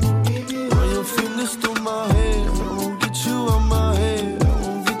 can you meet me? Run your fingers through my hair, I won't get you on my head. I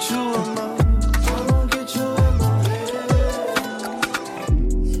won't get you on my, I won't get you on my head.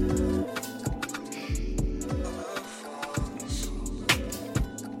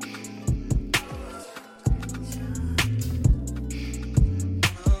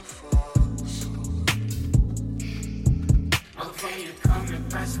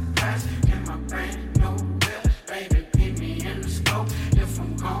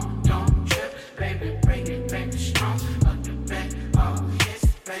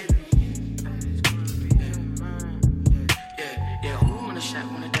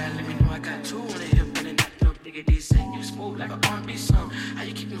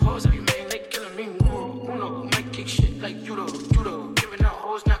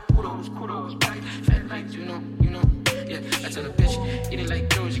 was cool, I was back. Fat like, you know. Yeah, I tell a bitch, eat it like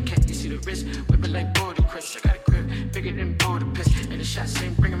Doja Cat, you see the wrist, whip it like Border Chris. I got a grip, bigger than Border Piss, and the shots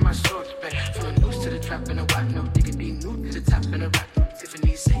ain't bringing my soldiers back. From the noose to the trap and the whack, no diggity, new to the top and the rock.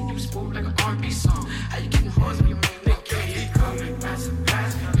 Tiffany say you smooth like an R&B song. How you getting hoes when you make me gay? Coming by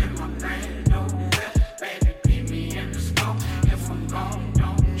surprise, in my brand new whip, baby, beat me in the smoke. If I'm gone,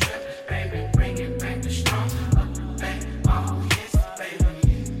 don't trip, baby, bring it back to strong. Up the back, oh yes, baby.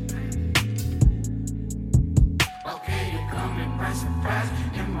 Okay, you're coming by surprise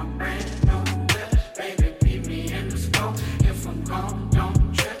in my brand new whip, baby, beat me in the smoke. If I'm gone,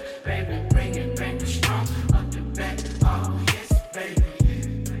 don't trip, baby, bring it back to strong. Up the back, oh yes, baby.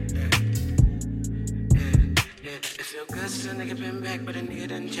 It feel good since a nigga been back, but a nigga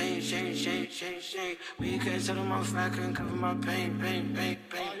done change. We couldn't settle my fire, couldn't cover my pain. Lane.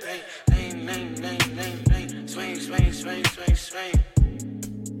 Swing.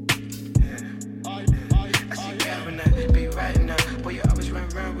 I see Gavin that be riding up. Boy, you always run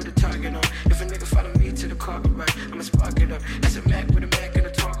around with a target on. If a nigga follow me to the carpet right, I'ma spark it up. That's a Mac with a Mac and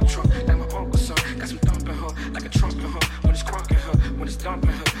a Tonka truck. Like my uncle's son, got some thumping her, like a trumpet her. When it's crunking her, when it's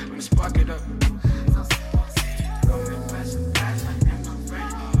dumping her, I'ma spark it up.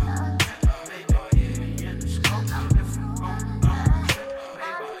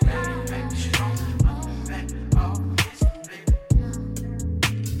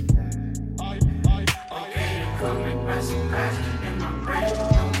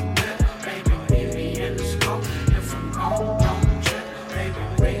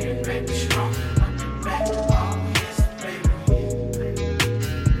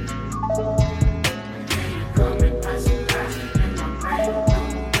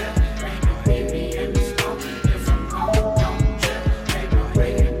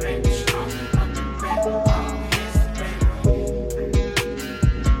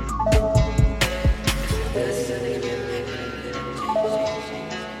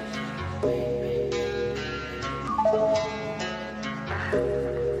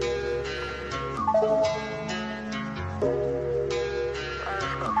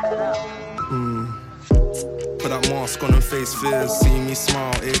 Put that mask on and face fears. See me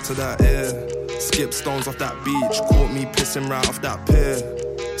smile, ear to that ear. Skip stones off that beach, caught me pissing right off that pier.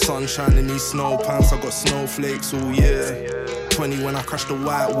 Sunshine in these snow pants, I got snowflakes all year. 20 when I crashed the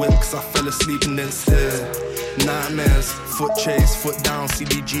white whip, cause I fell asleep and then stare. Nightmares, foot chase, foot down,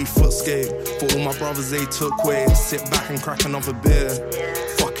 CDG, footscape. For all my brothers they took way, sit back and crack another beer.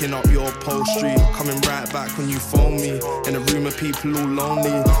 Fucking up your upholstery, coming right back when you phone me. In a room of people all lonely,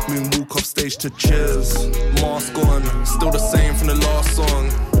 moonwalk off stage to cheers. Mask on, still the same from the last song.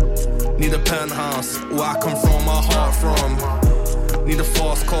 Need a penthouse, where I come from, my heart from. Need a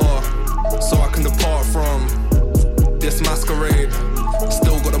fast car, so I can depart from this masquerade.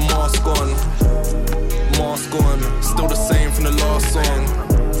 Still got the mask on. Mask on, still the same from the last song.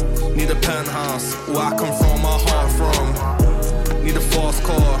 Need a penthouse, where I come from, my heart from. Need a fast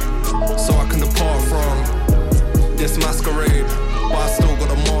car, so I can depart from this masquerade. But I still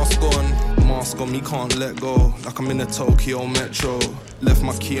got a mask on. Mask on, me can't let go, like I'm in the Tokyo Metro. Left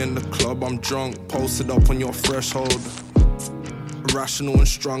my key in the club, I'm drunk, posted up on your threshold. Irrational and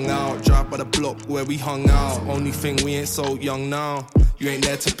strung out, drive by the block where we hung out. Only thing we ain't so young now. You ain't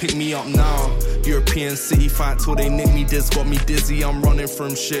there to pick me up now. European city fight till they nick me. This got me dizzy, I'm running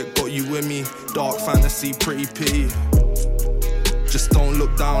from shit. Got you with me, dark fantasy, pretty pity. Just don't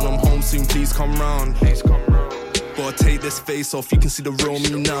look down, I'm home soon, please come round. Gotta take this face off, you can see the real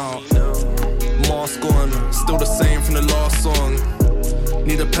me now. Mask on, still the same from the last song.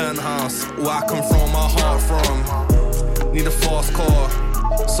 Need a penthouse, where I come from, my heart from. Need a fast car,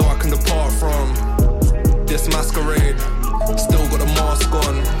 so I can depart from this masquerade. Still got a mask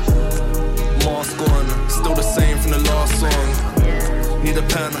on. Mask on, still the same from the last song. Need a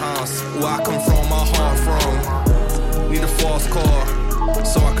penthouse, where I come from, my heart from. Need a fast car,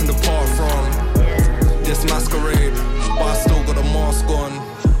 so I can depart from this masquerade. But I still got a mask on.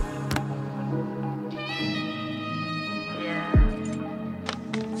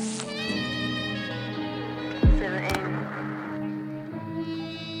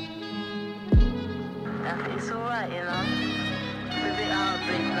 It's alright, you know. It's a bit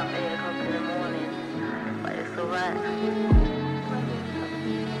heartbreaking up 8 o'clock in the morning, but it's alright.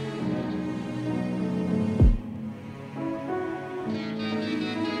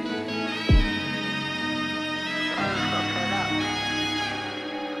 I was got fed up.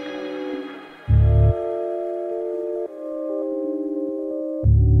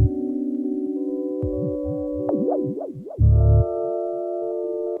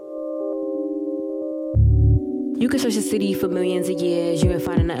 could search the city for millions of years, you ain't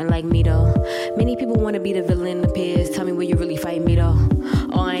finding nothing like me though. Many people wanna be the villain appears. Tell me where you really fight me though.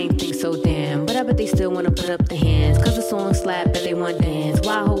 Oh, I ain't think so damn, but I bet they still wanna put up the hands. Cause the song slap, but they want dance.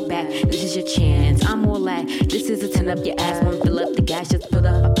 Why hold back? This is your chance. I'm more like, this is a 10 up your ass. Won't fill up the gas, just fill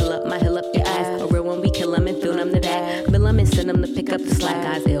up. I fill up my hill up your ass. A real one, we kill them and fill them to that. Mill them and send them to pick up the slack.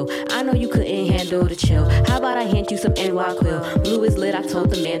 Eyes ill. I know you couldn't handle the chill. How about I hand you some NY quill? Blue is lit, I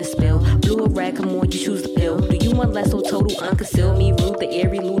told the man to spill. Blue or red, come on, you choose the pill. Do you want less or total unconcealed? Me rude, the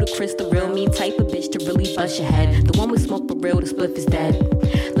airy, ludicrous, the real me type of bitch to really bust your head. The one with smoke for real, the spliff is dead.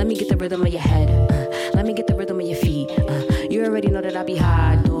 Let me get the rhythm of your head. Let me get the rhythm of your feet. You already know that I be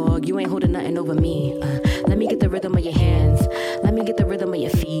high, dog. You ain't holding nothing over me. Let me get the rhythm of your hands. Let me get the rhythm of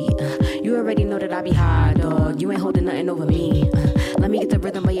your feet. You already know that I be high, dog. You ain't holding nothing over me. Let me get the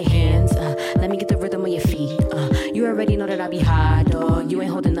rhythm of your hands. Let me get the rhythm of your feet. You already know that I be high, dog. You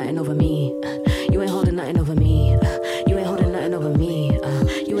ain't holding nothing over me. You ain't holding nothing over me. You ain't holding nothing over me.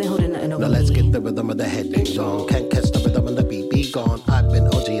 You ain't holding nothing over me. Now let's get the rhythm of the heading on. Can't catch the rhythm of the beat, be gone. I've been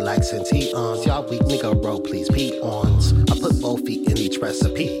OG like since eons. Y'all weak nigga roll, please, peons. I put both feet in each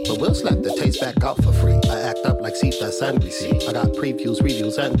recipe, but we'll slap the taste back out for free. I act up like CFS and receipt. I got previews,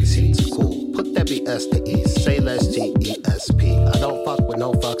 reviews, and receipts. Cool. Put that BS to ease. Say less GESP. I don't fuck with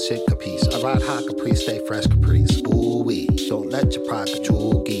no fuck shit capiche. I ride high caprice, stay fresh caprice. Ooh wee. Don't let your pride get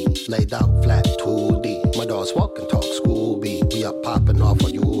choogy. Laid out flat 2D. My dogs walk and talk Scooby. We up popping off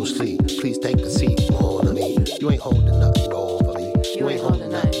while you sleep. Please take a seat, on me. You ain't holding nothing over me. You ain't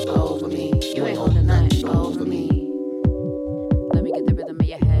holding nothing over me. You ain't holding nothing over me. Let me get the rhythm of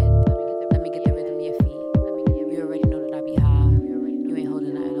your head. Let me get the rhythm of your feet. You already know that I be high. You ain't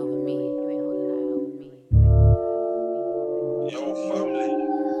holding nothing over me. You ain't holding nothing over me. Yo, family.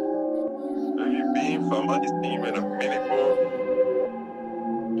 Where you been, fam? I just seen you in a minute, bro.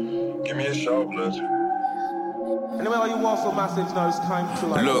 Give me a shout, blood. Anyway, all you Warsaw massives know it's time to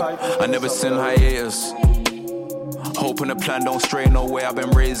like. Look, live I never seen hiatus. Hoping the plan don't stray no way I've been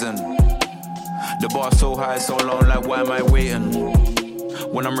raising. The bar so high, so long, like why am I waiting?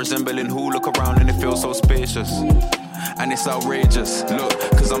 When I'm resembling who, look around and it feels so spacious. And it's outrageous, look,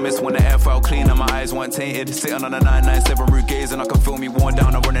 cause I miss when the air felt clean and my eyes weren't tainted. Sitting on a 997 route gazing, I can feel me worn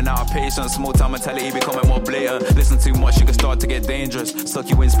down, I'm running out of patience. Small time mentality becoming more blatant. Listen too much, you can start to get dangerous. Suck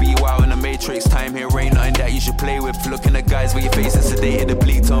you in, speed you out in the matrix. Time here ain't nothing that you should play with. Looking at guys where your face is sedated, the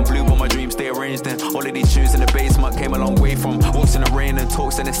bleed turn blue, but my dreams stay arranged in. All of these tunes in the basement came a long way from walks in the rain and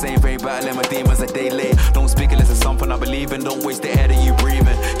talks in the same vein. Battling my demons a day late. Don't speak unless it's something I believe in. Don't waste the air that you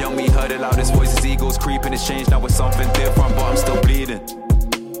breathing. Young me heard it loud, his voice, his ego's creeping. It's changed, now it's something different, but I'm still bleeding.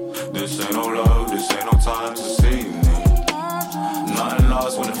 This ain't no love, this ain't no time to see me. Nothing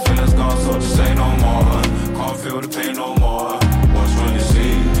lost when the feeling's gone, so just say no more. Can't feel the pain no more. Watch when you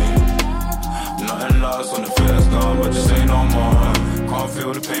see me. Nothing lost when the feeling's gone, but just say no more. Can't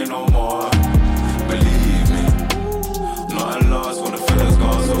feel the pain no more. Believe me. Nothing lost when the feeling's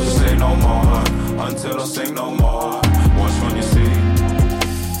gone, so just say no more. Until I sing no more. Watch when you see.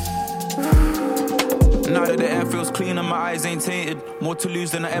 Now that the air feels clean and my eyes ain't tainted. More to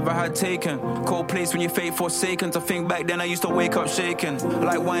lose than I ever had taken. Cold place when your fate forsaken. To think back then I used to wake up shaking.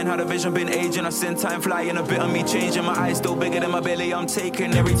 Like wine, how the vision been aging. I seen time flying, a bit of me changing. My eyes still bigger than my belly, I'm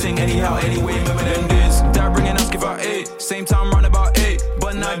taking everything anyhow, anyway. Remember them days, dad bringing us about 8. Same time round about 8,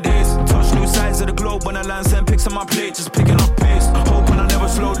 but nowadays touch new sides of the globe. When I land send pics on my plate, just picking up pace. Hoping I never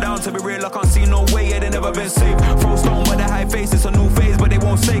slow down. To be real, I can't see no way, yeah, they never been safe. Throw stone with a high face, it's a new phase, but they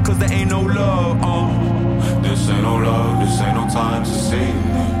won't say cause there ain't no love. This ain't no love, this ain't no time to see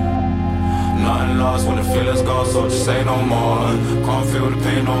me. Nothing lost when the feeling's gone, so just say no more. Can't feel the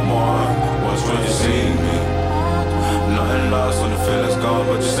pain no more. Watch when you see me. Nothing lost when the feeling's gone,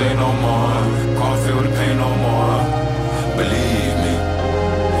 but just say no more. Can't feel the pain no more. Believe me.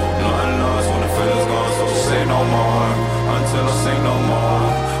 Nothing lost when the feeling's gone, so just say no more. Until I say no more.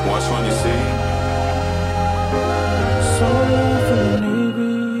 Watch when you see. Solo for the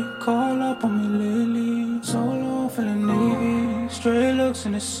Navy, call up on me lately. Solo for the Navy, straight looks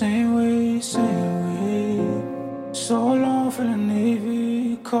in the same way, same way. So long for the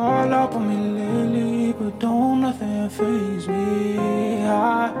Navy, call up on me lately, but don't nothing faze me.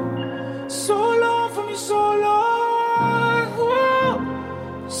 So long for me, so long,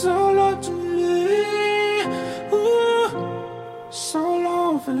 whoa. So long to me, ooh. So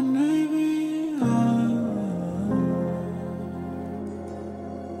long for the Navy.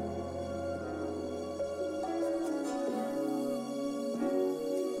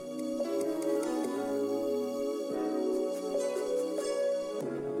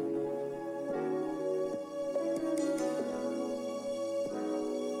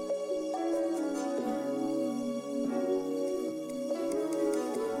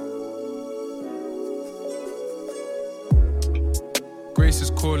 grace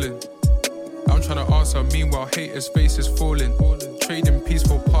is calling. I'm trying to answer, meanwhile haters' faces falling. Trading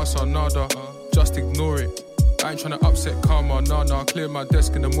peaceful pass or nada, just ignore it. I ain't trying to upset karma, nah, clear my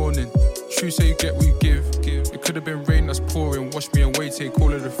desk in the morning. True say you get what you give. It could have been rain that's pouring, wash me away, take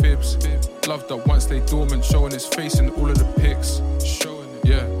all of the fibs. Love that once lay dormant, showing its face in all of the pics.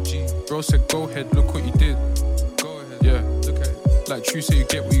 Yeah, bro said go ahead, look what you did. Go ahead, yeah, look at it. Like true say you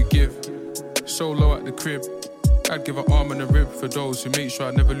get what you give. So low at the crib, I'd give an arm and a rib for those who make sure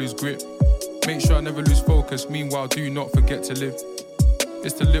I never lose grip. Make sure I never lose focus, meanwhile do not forget to live.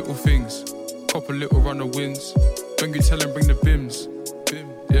 It's the little things, cop a little run of wins. When you tell them bring the bims,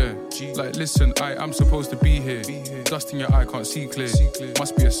 yeah, like listen, I'm supposed to be here. Dust in your eye, can't see clear.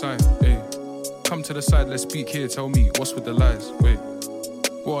 Must be a sign, hey. Come to the side, let's speak here, tell me, what's with the lies? Wait,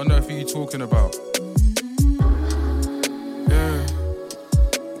 what on earth are you talking about? Yeah,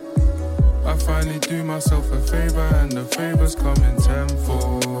 I finally do myself a favour and the favours come in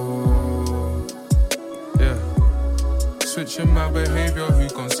tenfold. Yeah, switching my behaviour, who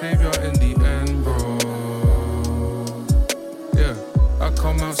gon' save you in the end, bro? Yeah, I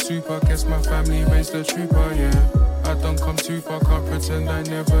come out super, guess my family raised the trooper, yeah. I don't come too far, can't pretend I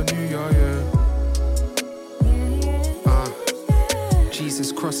never knew ya, yeah.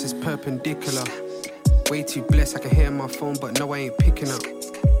 Jesus cross is perpendicular. Way too blessed, I can hear my phone, but no, I ain't picking up.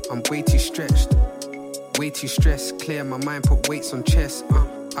 I'm way too stretched, way too stressed. Clear my mind, put weights on chest.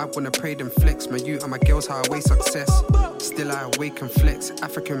 I wanna pray them flex. My youth and my girls, how I weigh success. Still I awake and flex.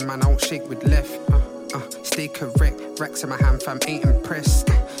 African man, I don't shake with left. Stay correct, racks in my hand, fam, ain't impressed.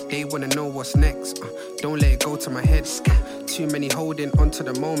 They wanna know what's next. Don't let it go to my head. Too many holding onto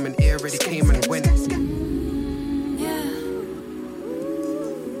the moment, it already came and went.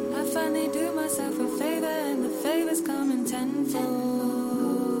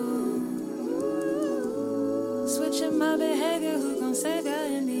 My behavior, who gon' save ya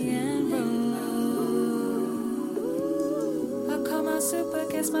in the end, bro? I come out super,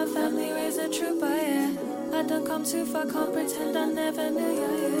 guess my family raised a trooper, yeah. I done come too far, can't pretend I never knew ya,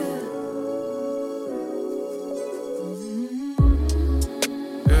 yeah.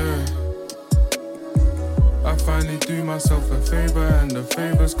 I finally do myself a favour and the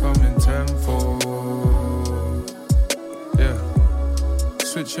favours come in tenfold. Yeah,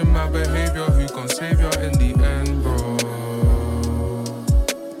 switching my behaviour, who gon' save ya in the end, bro?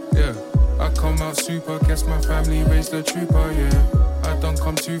 Yeah, I come out super, guess my family raised a trooper, yeah. I don't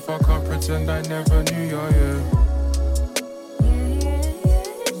come too far, can't pretend I never knew ya, yeah.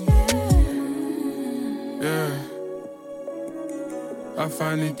 Yeah, I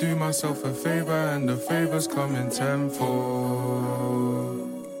finally do myself a favour and the favours come in tenfold.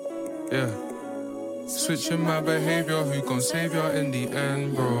 Yeah, switching my behaviour, who gon' save ya in the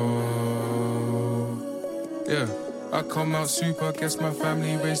end, bro? Yeah, I come out super, guess my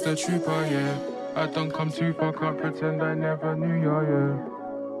family raised a trooper, yeah. I don't come too far, can't pretend I never knew ya, yeah.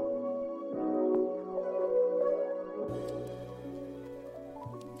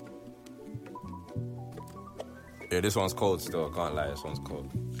 Yeah, this one's cold still, can't lie, this one's cold.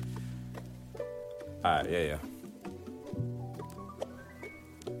 Alright, yeah.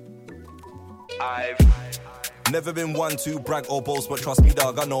 I've never been one to brag or boast, but trust me,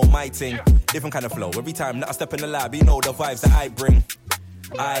 dog, I know my thing. Different kind of flow. Every time that I step in the lab, you know the vibes that I bring.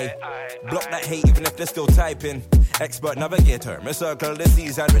 I block that hate even if they're still typing. Expert navigator, me circle the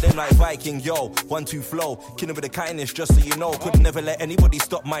seas and rhythm like Viking. Yo, 1-2 flow, killing with the kindness, just so you know. Could never let anybody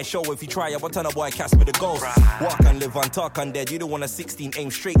stop my show. If you try, I will turn a boy cast with a ghost. Walk and live and talk undead. You don't want a 16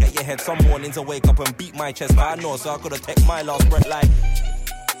 aim straight at your head. Some mornings I wake up and beat my chest, but I know, so I could have take my last breath like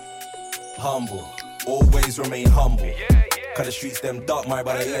humble. Always remain humble. Cause the streets them dark, my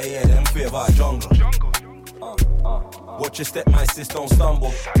brother, yeah, them fear of our jungle. Watch your step, my sis, don't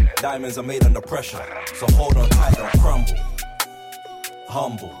stumble. Diamonds are made under pressure, so hold on tight, don't crumble.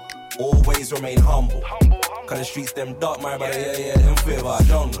 Humble, always remain humble. Cause the streets them dark, my brother, yeah, them fear of our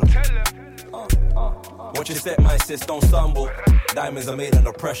jungle. Watch your step, my sis, don't stumble. Diamonds are made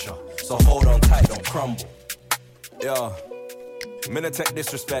under pressure, so hold on tight, don't crumble. Yeah, Minitech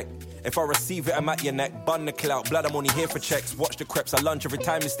disrespect. If I receive it, I'm at your neck. Bun the clout, blood, I'm only here for checks. Watch the creps, I lunch every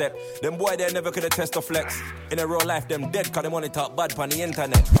time you step. Them boy, they never could have test or flex. In a real life, them dead, cause they want to talk bad on the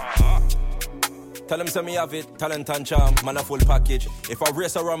internet. Tell them send me have it, talent and charm, man a full package. If I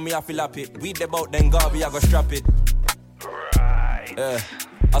race around me, I feel up it. Weed about then Garvey, I go strap it. Yeah,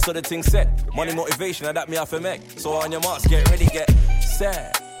 I saw the thing set. Money motivation, and that me have to make. So on your marks, get ready, get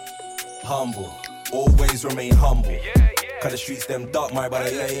set. Humble, always remain humble. Cause the streets them dark, my brother,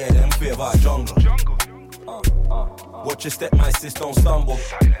 yeah, them fear of our jungle. Watch your step, my sis, don't stumble.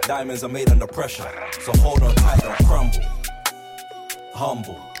 Diamonds are made under pressure, so hold on tight, don't crumble.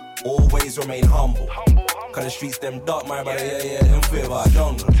 humble. Always remain humble. Cause the streets them dark, my brother, in fear of our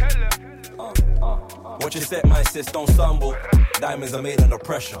jungle. Watch your step, my sis, don't stumble. Diamonds are made under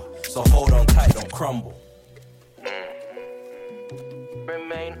pressure, so hold on tight, don't crumble.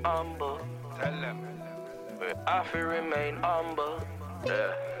 Remain humble. I feel remain humble.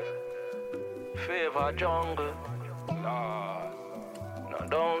 Yeah. Fear of our jungle. No,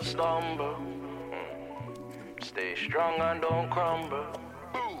 don't stumble. Stay strong and don't crumble.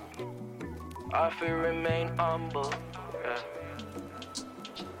 I feel remain humble. Yeah.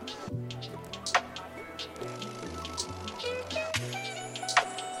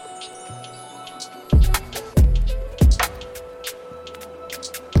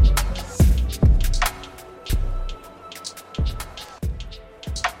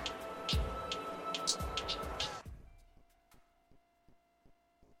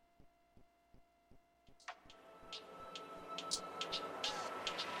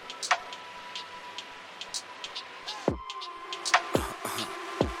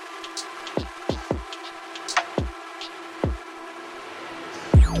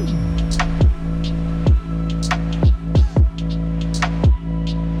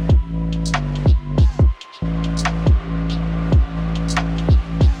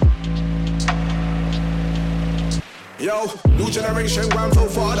 Generation grand so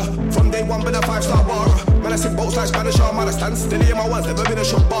farther. From day one been a 5-star barer. Man I sing boats like Spanish Armada. Stand still in my ones, never been a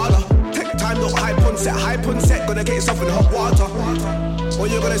shot baller. Take time, look hype on set. Gonna get yourself in hot water. Or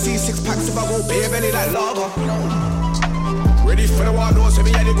you're gonna see 6 packs if I go bare belly like lava. Ready for the wild north, so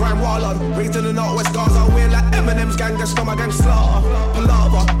me and the grind wall on. Raised in the northwest Gaza, we're like Eminem's gang, gang stomach, gang slaughter.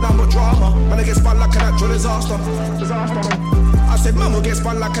 Palaver, now more drama. Man I get spun like a natural disaster. I said, man will get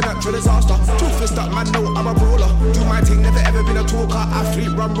spun like a natural disaster. Toothless that man, no, I'm a brawler. Do my thing, never ever been a talker.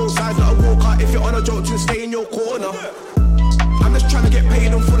 Athlete, run roadside, not a walker. If you're on a joke, just stay in your corner. I'm just trying to get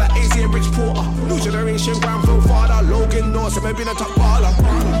paid and full like AZ and Rich Porter. New generation, Granville father. Logan North, so maybe been a top baller.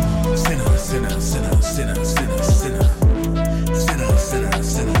 Sinner, sinner, sinner, sinner, sinner, sinner. Sinner, sinner,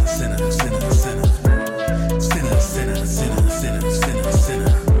 sinner, sinner, sinner, sinner. Sinner, sinner, sinner, sinner, sinner,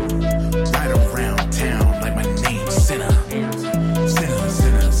 sinner. Right around town like my name's Sinner. Sinner,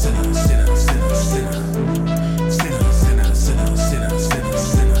 sinner, sinner, sinner, sinner, sinner. Sinner, sinner, sinner, sinner, sinner,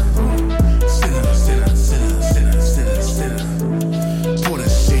 sinner. Sinner, sinner, sinner, sinner, sinner, sinner. Pour the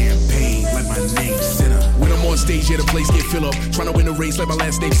champagne like my name's Sinner. When I'm on stage, yeah, the place get fill up. Tryna win the race like my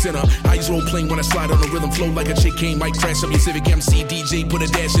last name Sinner. I use role playing when I slide on the rhythm. Flow like a chick cane, might crash up your Civic MC. DJ, put a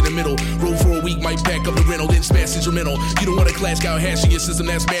dash in the middle. Roll for a week, might pack up the rental. Then smash instrumental. You don't want a clash out hashing your system,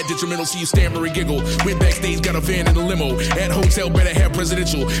 that's mad detrimental. See you stammer and giggle. Went backstage, got a van in a limo. At hotel, better have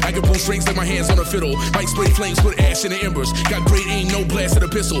presidential. I can pull strings like my hands on a fiddle. Might spray flames, put ash in the embers. Got great aim, no blast at a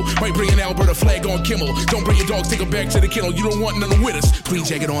pistol. Might bring an Alberta flag on Kimmel. Don't bring your dogs, take them back to the kennel. You don't want none with us. Green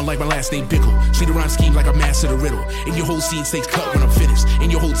jacket on like my last name Bickle. Treat around scheme like I master the riddle. And your whole scene stays cut when I'm finished.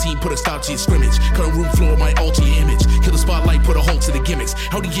 And your whole team put a stop to your scrimmage. Cut a room floor, might alter your image. Kill the spotlight, put a halt to the gimmicks.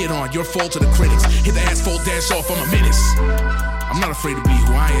 How'd you get on? Your fault to the critics. Hit the asphalt, dash off, I'm a menace. I'm not afraid to be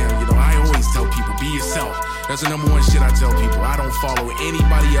who I am, you know. I always tell people, be yourself. That's the number one shit I tell people. I don't follow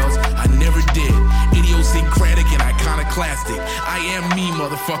anybody else. I never did. Idiosyncratic and iconoclastic. I am me,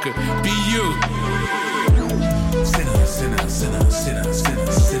 motherfucker. Be you. Sinner, sinner, sinner, sinner,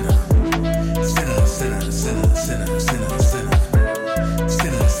 sinner, sinner. Sinner, sinner, sinner, sinner, sinner, sinner.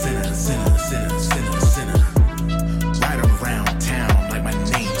 Sinner, sinner, sinner, sinner, sinner, sinner. Right around town like my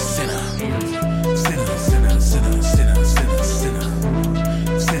name's Sinner. Sinner, sinner, sinner, sinner, sinner, sinner.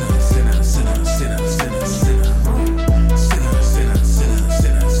 Sinner, sinner, sinner, sinner, sinner, sinner. Sinner, sinner, sinner,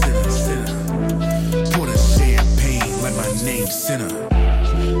 sinner, sinner, sinner. Pour the champagne like my name's Sinner.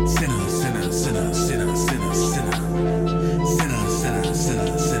 Sinner, sinner, sinner, sinner, sinner, sinner. Sinner, sinner,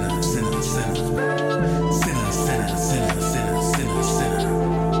 sinner, sinner, sinner, sinner. Sinner, sinner, sinner, sinner.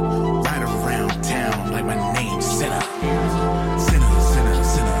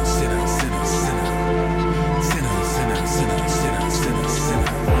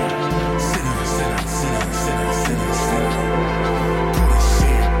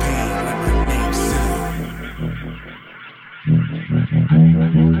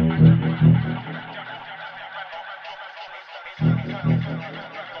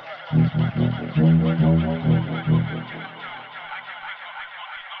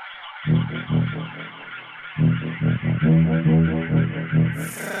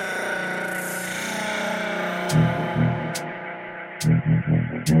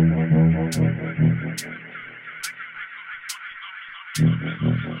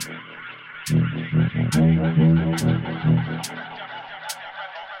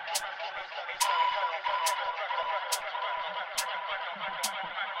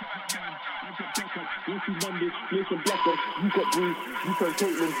 Guilty Monday, Mason Blacker, you got bruised, you turn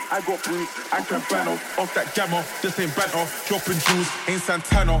Caitlin, I got bruised, I turn banner, off that gamma, this ain't banter, dropping jewels, ain't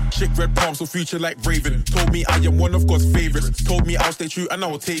Santana, shake red palms, so future like Raven, told me I am one of God's favourites, told me I'll stay true and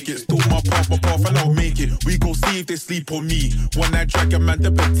I'll take it, stole my path and I'll make it, we go see if they sleep on me, one night dragon man,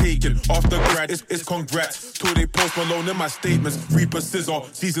 they've been taken, after grad, it's congrats, till they post Malone in my statements, Reaper Scissor,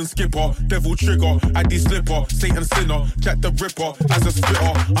 season skipper, devil trigger, ID slipper, Satan sinner, Jack the Ripper, as a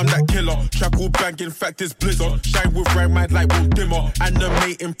spitter, I'm that killer, track all bang, in fact it's blizzard, shine with rag, mad like won't dimmer,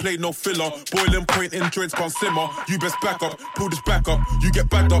 animating play no filler, boiling point in joints can't simmer, you best back up, pull this back up, you get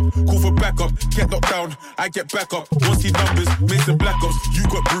backed up, call for backup, get knocked down, I get back up, once see numbers, Mason Black Ops, you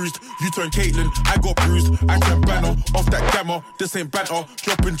got bruised, you turn Caitlin, I got bruised, I turn banner, off that gamma, this ain't banter,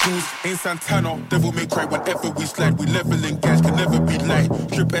 dropping jewels, ain't Santana, devil may cry whenever we slide, we leveling gas, can never be light,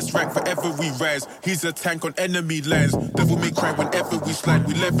 trip S rank forever we rise, he's a tank on enemy lines, devil may cry whenever we slide,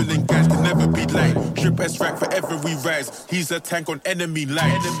 we leveling gas, can never be light, trip S rank forever we rise, he's a tank on enemy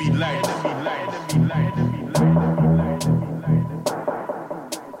lines, enemy line, enemy line, enemy line, enemy line,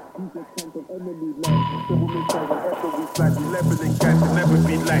 he's a tank on enemy lines, devil may cry whenever we slide, we leveling gas, can never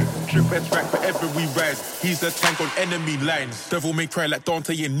be light, trip S rank forever we rise, he's a tank on enemy lines, devil may cry like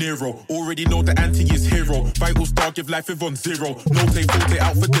Dante and Nero, already know the anti is hero, vital star give life with on zero, no take forte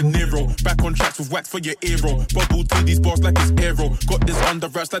out for De Niro, back on tracks with wax for your eero, bubble to these bars like it's aero, got this under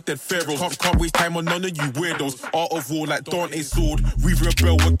wraps like dead pharaohs, can't waste time on none of you weirdos, art of war like Dante's sword, we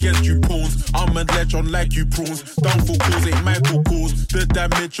rebel against you pawns, I'm a legend like you prawns, downfall cause ain't Michael cause, the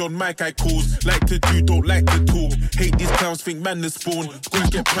damage on mic I cause, like to do, don't like to talk, hate these clowns, think man is spawn, schools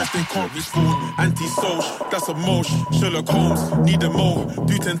get pressed and can't respawn, anti-social, that's a mosh, Sherlock Holmes, need a mo,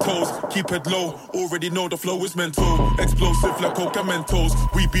 do 10 toes, keep it low, already know the flow is mental, explosive like coca mentos,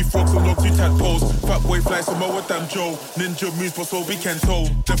 we be frogs and not two tadpoles, fat boy fly Samoa damn Joe, ninja moves for so we can toll,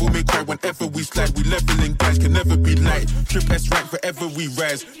 devil may cry whenever we slide, we leveling guys can never be light, trip S rank forever we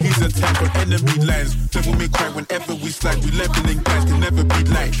rise, he's a tank on enemy lines, devil may cry whenever we slide, we leveling guys can never be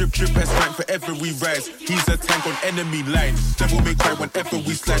light, trip S rank forever we rise, he's a tank on enemy lines, devil may cry whenever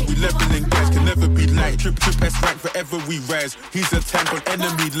we slide, we leveling guys can never be light, trip S rank forever we rise, he's a tank on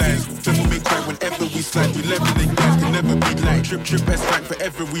enemy lines, devil may cry whenever we slide, we leveling guys can never be light, trip S rank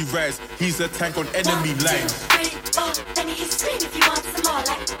forever we rise, he's a tank on enemy lines. 1, 2, 3, 4, let me hear you scream if you want some more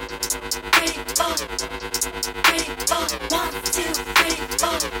like 3, 4, 3, 4, 1, 2, 3, 4,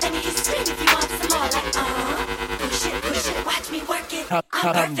 let me hear you scream if you want some more like push it, watch me work it, I'm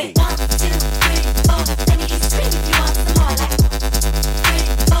perfect 1, 2, 3, 4, let me hear you scream if you want some more like 3,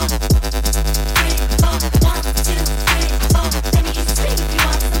 4, 3, 4, 1, 2, 3, 4, let me hear you scream if you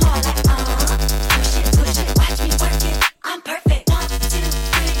want some more like push it, watch me work it, I'm perfect 1, 2,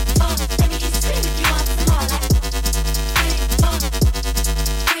 3, 4, let me hear you scream if you want some more like 3,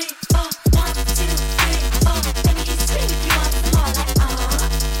 4, 3, 4, 1, 2, 3, 4, let me hear you scream if you want some more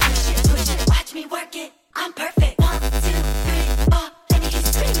like push it, watch me work it, I'm perfect 1, 2, 3, 4, let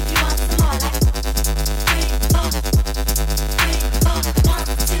me hear you scream if you want some more like 3, 4, 3, 4, 1, 2,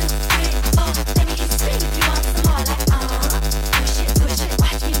 3, 4, let me hear you scream if you want some more like push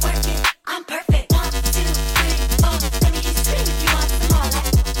it, watch me work it, I'm perfect 1, 2, 3, 4, let me hear you scream if you want some more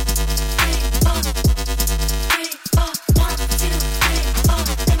like 3, 4, 3, 4, 1, 2, 3, 4,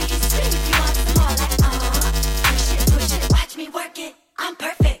 let me hear you scream if you want some more like push it, watch me work it, I'm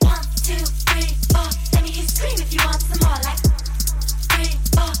perfect 1, 2, 3, 4, let me hear you scream if you want some more like 3,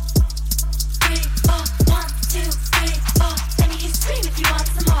 4, 3, 4, 1, 2, 3, 4, let me hear you scream if you want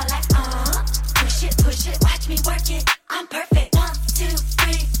some more like push it, watch me work it, I'm perfect 1, 2,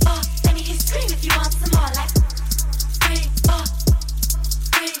 3, 4, let me hear you scream if you want some more like 3, 4,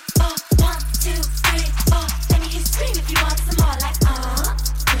 3, 4, 1, 2, 3, 4, let me hear you scream if you want some more like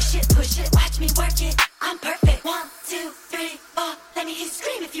push it, watch me work it, I'm perfect 1, 2, 3, 4, let me hear you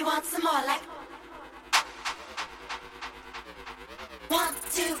scream if you want some more like 1,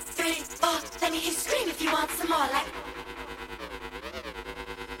 2, 3, 4, let me hear you scream if you want some more like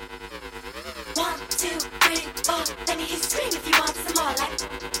 1, 2, 3, 4, let me hear you scream if you want some more like 3,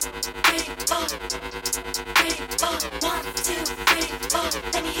 4, 3, 4, 1, 2, 3, 4,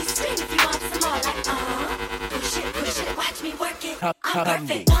 let me hear you scream if you want some more like push it, watch me work it, I'm perfect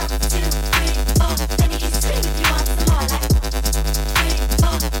 1, 2, 3, 4, let me hear you scream if you want some more like 3,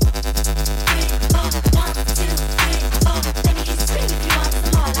 4, 3, 4, 1, 2, 3, 4, let me hear you scream if you want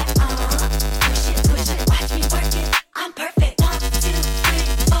some more like push it, watch me work it, I'm perfect 1, 2, 3,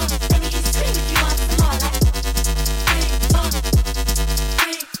 4, let me hear you scream if you want some more like 3, 4,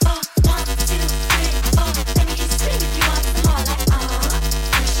 3, 4, 1, 2, 3, 4, let me hear you scream if you want some more like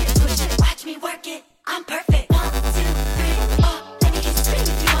push it, watch me work it, I'm perfect 1, 2, 3, 4, let me hear you scream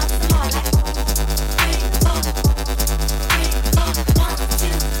if you want some more like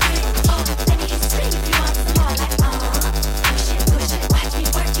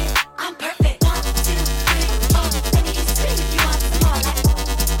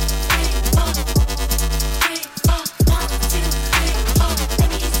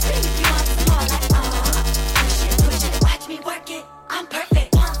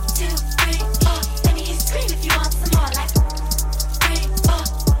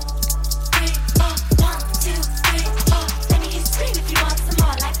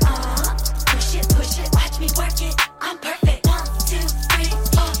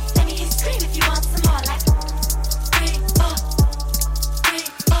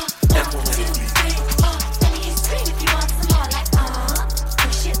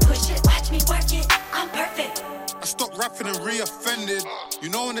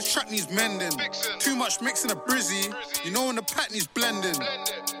the track needs mending. Too much mixing a brizzy. You know when the pack needs blending.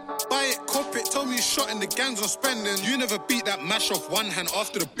 Buy it, cop it, tell me you shot and the gangs on spending. You never beat that mash off one hand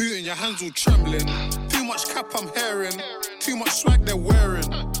after the boot and your hands all trembling. Too much cap I'm hearing, too much swag they're wearing.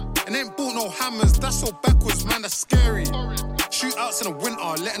 And ain't bought no hammers, that's so backwards, man, that's scary. Shootouts in the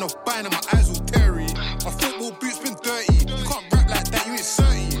winter, letting off buying and my eyes all teary. My football boots been dirty, you can't rap like that, you ain't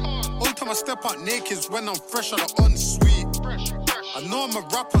 30. Only time I step out naked is when I'm fresh out of ensuite. I know I'm a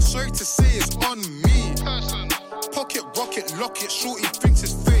rapper, sorry to say it's on me. Pocket, rocket, lock it, shorty thinks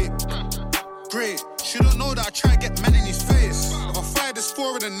it's fake. Great, she don't know that I try to get man in his face. If I fire this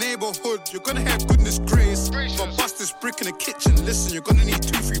four in the neighborhood, you're gonna have goodness grace. If I bust this brick in the kitchen, listen, you're gonna need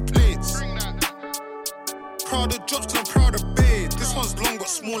 2-3 plates. Proud of drops 'cause I'm proud of Babe. This one's long but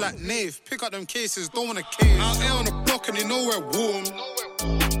small like Nave. Pick up them cases, don't wanna cave. Out here on the block and they know we're warm.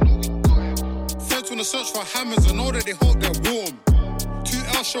 Feds wanna search for hammers and know that they hope they're warm.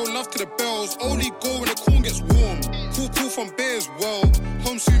 2L show love to the bells, only go when the corn gets warm. Cool from Bears, well,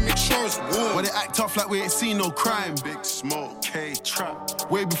 home soon make sure it's warm. But they act tough like we ain't seen no crime. Big smoke, K-trap.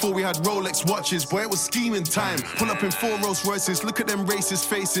 Way before we had Rolex watches, boy, it was scheming time. Pull up in 4 Rolls Royces, look at them racist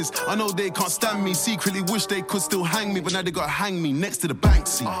faces. I know they can't stand me, secretly wish they could still hang me, but now they gotta hang me next to the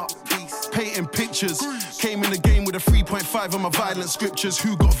Banksy. Painting pictures, came in the game with a 3.5 on my violent scriptures.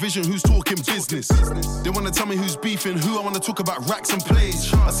 Who got vision, who's talking business? They wanna tell me who's beefing, who I wanna talk about racks and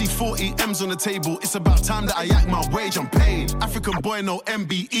plays. I see 40 M's on the table, it's about time that I act my wage, I'm paid. African boy, no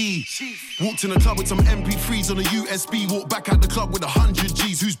MBE. Walked in the club with some MP3s on a USB, walked back out the club with 100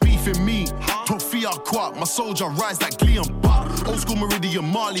 G's, who's beefing me? Talk fiat quat, my soldier rise like Glee and Buck. Old school Meridian,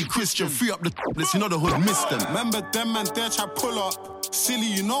 Marley, Christian, free up the list, you know the hood missed them. Remember them man there try pull up. Silly,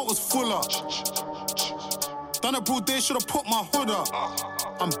 you know it was full up. Done a broad day, should've put my hood up.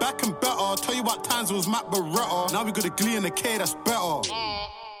 I'm back and better, tell you what times it was Matt Beretta. Now we got a Glee in the K, that's better.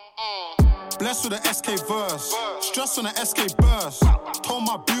 Blessed with the SK verse, stress on the SK burst. Told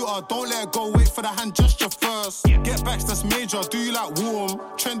my beauty, don't let it go, wait for the hand gesture first. Get backs, that's major, do you like warm?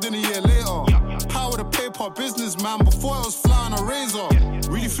 Trending a year later. Power the paper, businessman, before it was flying a razor.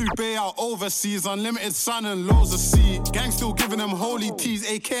 Really flew Bay out overseas, unlimited sun and loads of sea. Gang still giving them holy teas,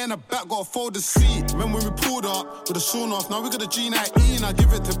 AK in the back, got a folded seat. Remember when we pulled up with the sawn off, now we got a G9E and I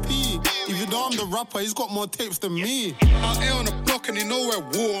give it to P. Even though I'm the rapper, he's got more tapes than me. Out here on the block and they know we're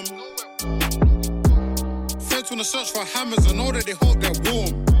warm. Feds wanna search for hammers and know that they hope they're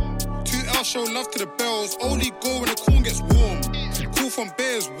warm. 2L show love to the bells, only go when the corn gets warm. Cool from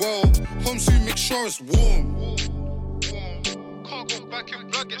Bears, well, home soon make sure it's warm. Can't go back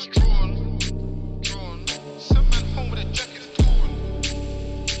and blood gets drawn. Send man home with a jacket torn.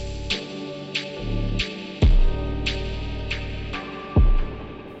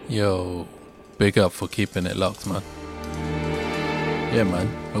 Yo, big up for keeping it locked, man. Yeah, man.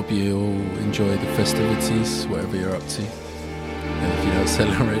 Hope you all enjoy the festivities, whatever you're up to. And if you don't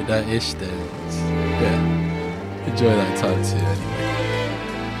celebrate that ish, then yeah, enjoy that time too anyway.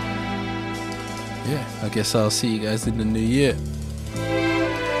 Yeah, I guess I'll see you guys in the new year.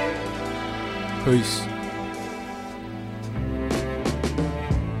 Peace.